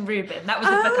Gretchen Rubin. That was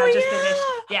the book I just finished.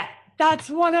 Yeah. That's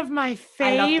one of my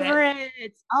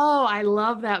favorites. Oh, I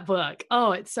love that book.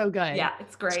 Oh, it's so good. Yeah,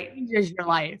 it's great. Changes your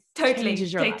life. Totally.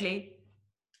 Changes your life.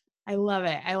 I love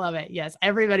it. I love it. Yes,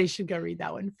 everybody should go read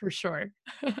that one for sure.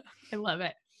 I love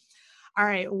it. All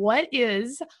right. What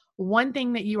is one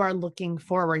thing that you are looking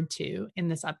forward to in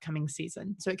this upcoming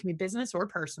season? So it can be business or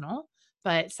personal,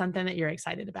 but something that you're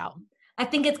excited about. I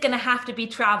think it's going to have to be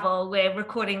travel. We're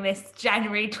recording this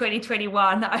January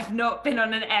 2021. I've not been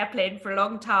on an airplane for a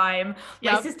long time.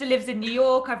 My sister lives in New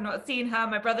York. I've not seen her.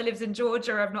 My brother lives in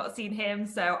Georgia. I've not seen him.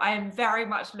 So I am very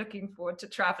much looking forward to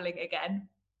traveling again.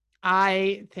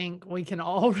 I think we can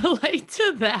all relate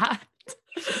to that.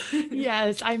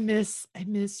 Yes, I miss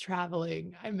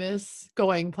traveling. I miss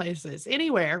going places.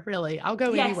 Anywhere, really. I'll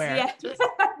go anywhere. Yes.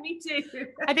 Me too.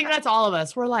 I think that's all of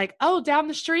us. We're like, oh, down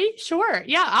the street? Sure.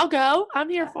 Yeah, I'll go. I'm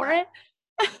here for it.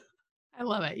 I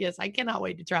love it. Yes, I cannot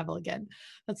wait to travel again.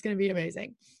 That's going to be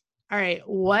amazing. All right.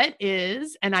 What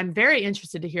is, and I'm very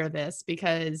interested to hear this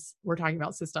because we're talking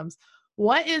about systems.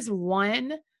 What is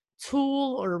one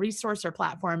tool or resource or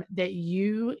platform that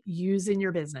you use in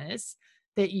your business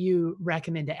that you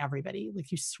recommend to everybody?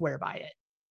 Like you swear by it?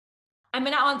 I'm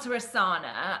going to answer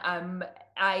Asana.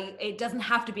 It doesn't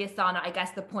have to be Asana. I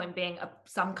guess the point being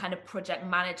some kind of project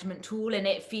management tool, and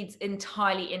it feeds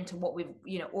entirely into what we've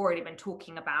already been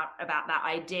talking about that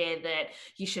idea that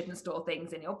you shouldn't store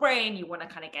things in your brain. You want to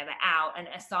kind of get it out, and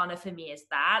Asana for me is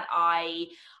that.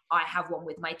 I have one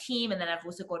with my team, and then I've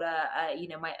also got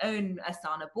my own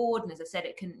Asana board. And as I said,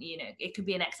 it can, it could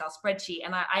be an Excel spreadsheet.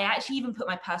 And I actually even put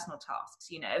my personal tasks,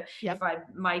 if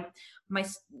my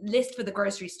list for the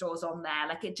grocery stores on there,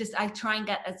 like I try and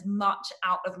get as much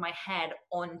out of my head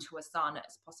onto Asana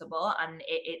as possible. And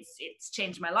it's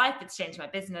changed my life. It's changed my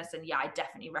business. And yeah, I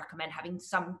definitely recommend having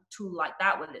some tool like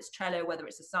that, whether it's Trello, whether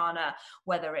it's Asana,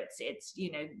 whether it's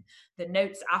the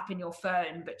notes app in your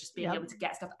phone, but just being able to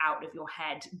get stuff out of your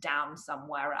head down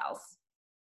somewhere else.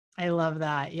 I love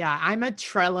that. Yeah. I'm a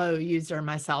Trello user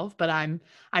myself, but I'm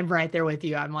right there with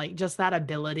you. I'm like just that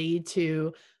ability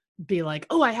to be like,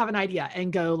 "Oh, I have an idea,"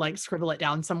 and go like scribble it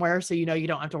down somewhere so you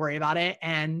don't have to worry about it,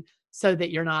 and so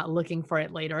that you're not looking for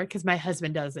it later. Cause my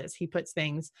husband does this. He puts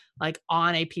things like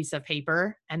on a piece of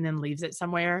paper and then leaves it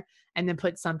somewhere and then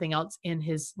puts something else in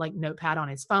his like notepad on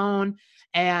his phone.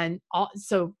 And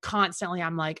so constantly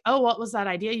I'm like, "Oh, what was that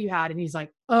idea you had?" And he's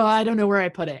like, "Oh, I don't know where I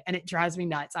put it." And it drives me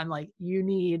nuts. I'm like, "You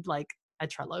need like a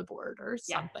Trello board or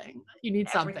Yeah. something. You need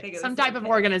something, Everything at the some same type of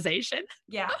place. organization."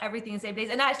 Yeah, everything in the same place.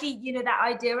 And actually, that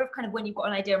idea of kind of when you've got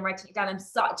an idea and writing it down, I'm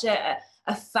such a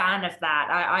fan of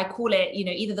that. I call it,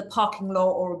 either the parking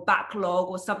lot or a backlog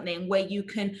or something where you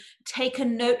can take a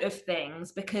note of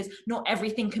things, because not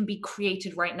everything can be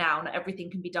created right now. Not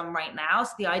everything can be done right now.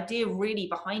 So the idea really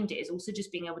behind it is also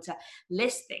just being able to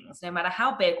list things, no matter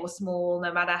how big or small,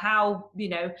 no matter how,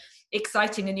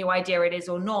 exciting a new idea it is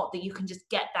or not, that you can just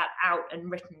get that out and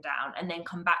written down and then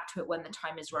come back to it when the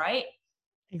time is right.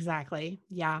 Exactly.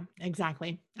 Yeah,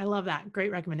 exactly. I love that.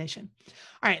 Great recommendation.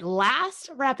 All right. Last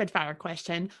rapid fire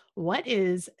question. What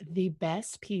is the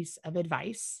best piece of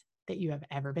advice that you have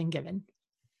ever been given?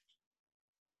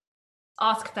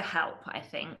 Ask for help, I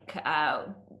think.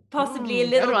 Possibly a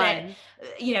Good little bit, one.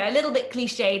 a little bit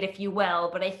cliched, if you will,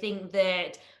 but I think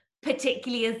that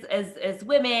particularly as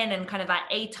women and kind of like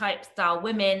A-type style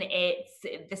women, it's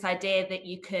this idea that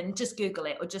you can just Google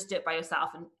it or just do it by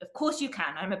yourself. And of course you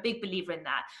can. I'm a big believer in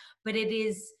that. But it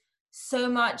is so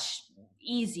much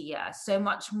easier, so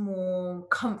much more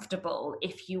comfortable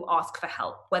if you ask for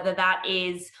help, whether that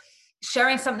is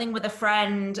sharing something with a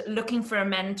friend, looking for a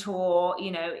mentor,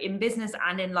 in business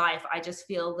and in life. I just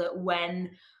feel that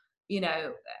you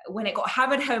know, when it got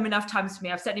hammered home enough times for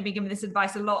me, I've certainly been given this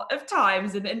advice a lot of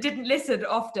times and didn't listen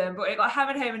often, but it got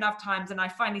hammered home enough times and I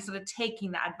finally started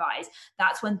taking that advice.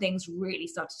 That's when things really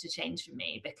started to change for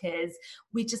me, because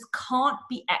we just can't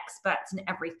be experts in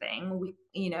everything. We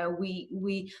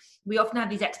often have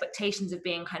these expectations of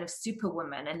being kind of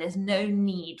superwoman, and there's no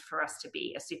need for us to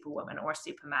be a superwoman or a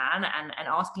superman. And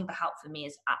asking for help for me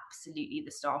is absolutely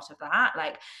the start of that.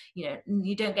 Like,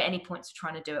 you don't get any points for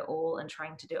trying to do it all and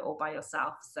trying to do it all by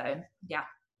yourself. So yeah.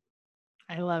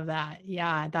 I love that.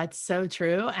 Yeah, that's so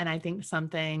true. And I think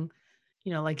something,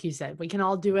 like you said, we can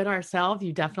all do it ourselves.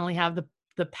 You definitely have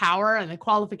the power and the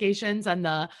qualifications and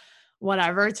the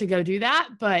whatever to go do that,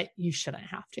 but you shouldn't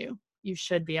have to. You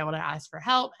should be able to ask for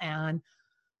help, and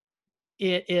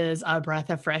it is a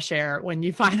breath of fresh air when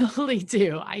you finally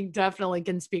do. I definitely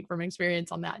can speak from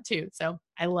experience on that too. So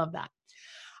I love that.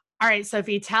 All right,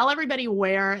 Sophie, tell everybody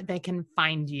where they can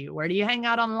find you. Where do you hang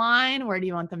out online? Where do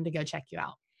you want them to go check you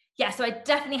out? Yeah, so I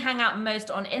definitely hang out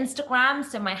most on Instagram.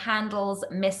 So my handle's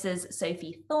Mrs.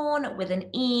 Sophie Thorn with an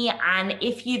E. And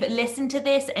if you've listened to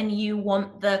this and you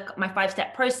want my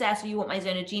 5-step process, or you want my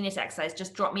Zone of Genius exercise,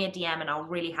 just drop me a DM and I'll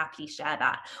really happily share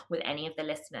that with any of the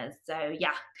listeners. So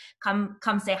yeah, come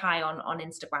say hi on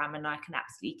Instagram and I can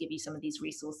absolutely give you some of these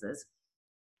resources.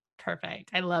 Perfect.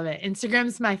 I love it.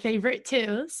 Instagram's my favorite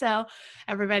too. So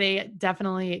everybody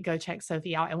definitely go check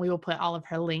Sophie out, and we will put all of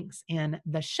her links in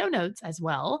the show notes as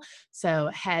well.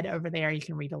 So head over there. You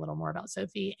can read a little more about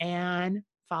Sophie and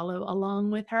follow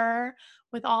along with her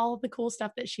with all the cool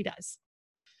stuff that she does.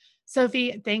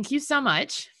 Sophie, thank you so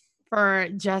much for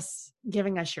just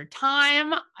giving us your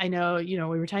time. I know, we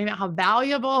were talking about how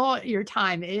valuable your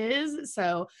time is.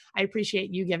 So I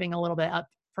appreciate you giving a little bit up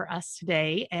for us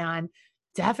today, and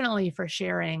definitely for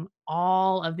sharing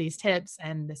all of these tips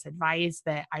and this advice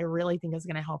that I really think is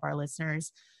going to help our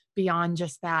listeners beyond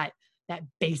just that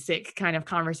basic kind of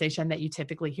conversation that you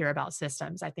typically hear about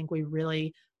systems. I think we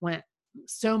really went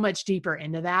so much deeper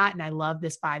into that. And I love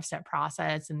this 5-step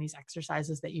process and these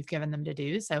exercises that you've given them to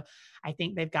do. So I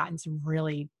think they've gotten some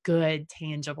really good,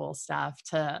 tangible stuff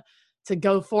to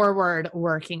go forward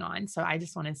working on. So I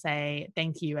just want to say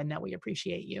thank you and that we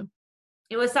appreciate you.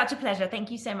 It was such a pleasure. Thank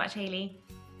you so much, Haley.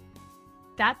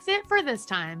 That's it for this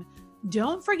time.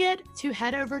 Don't forget to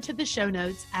head over to the show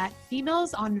notes at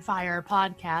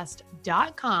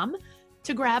femalesonfirepodcast.com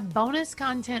to grab bonus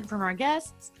content from our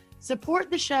guests,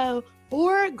 support the show,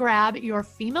 or grab your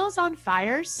Females on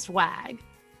Fire swag.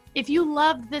 If you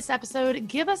loved this episode,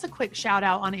 give us a quick shout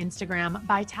out on Instagram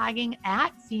by tagging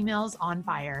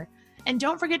 @FemalesOnFire. And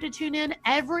don't forget to tune in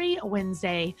every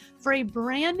Wednesday for a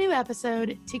brand new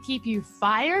episode to keep you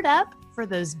fired up for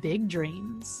those big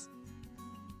dreams.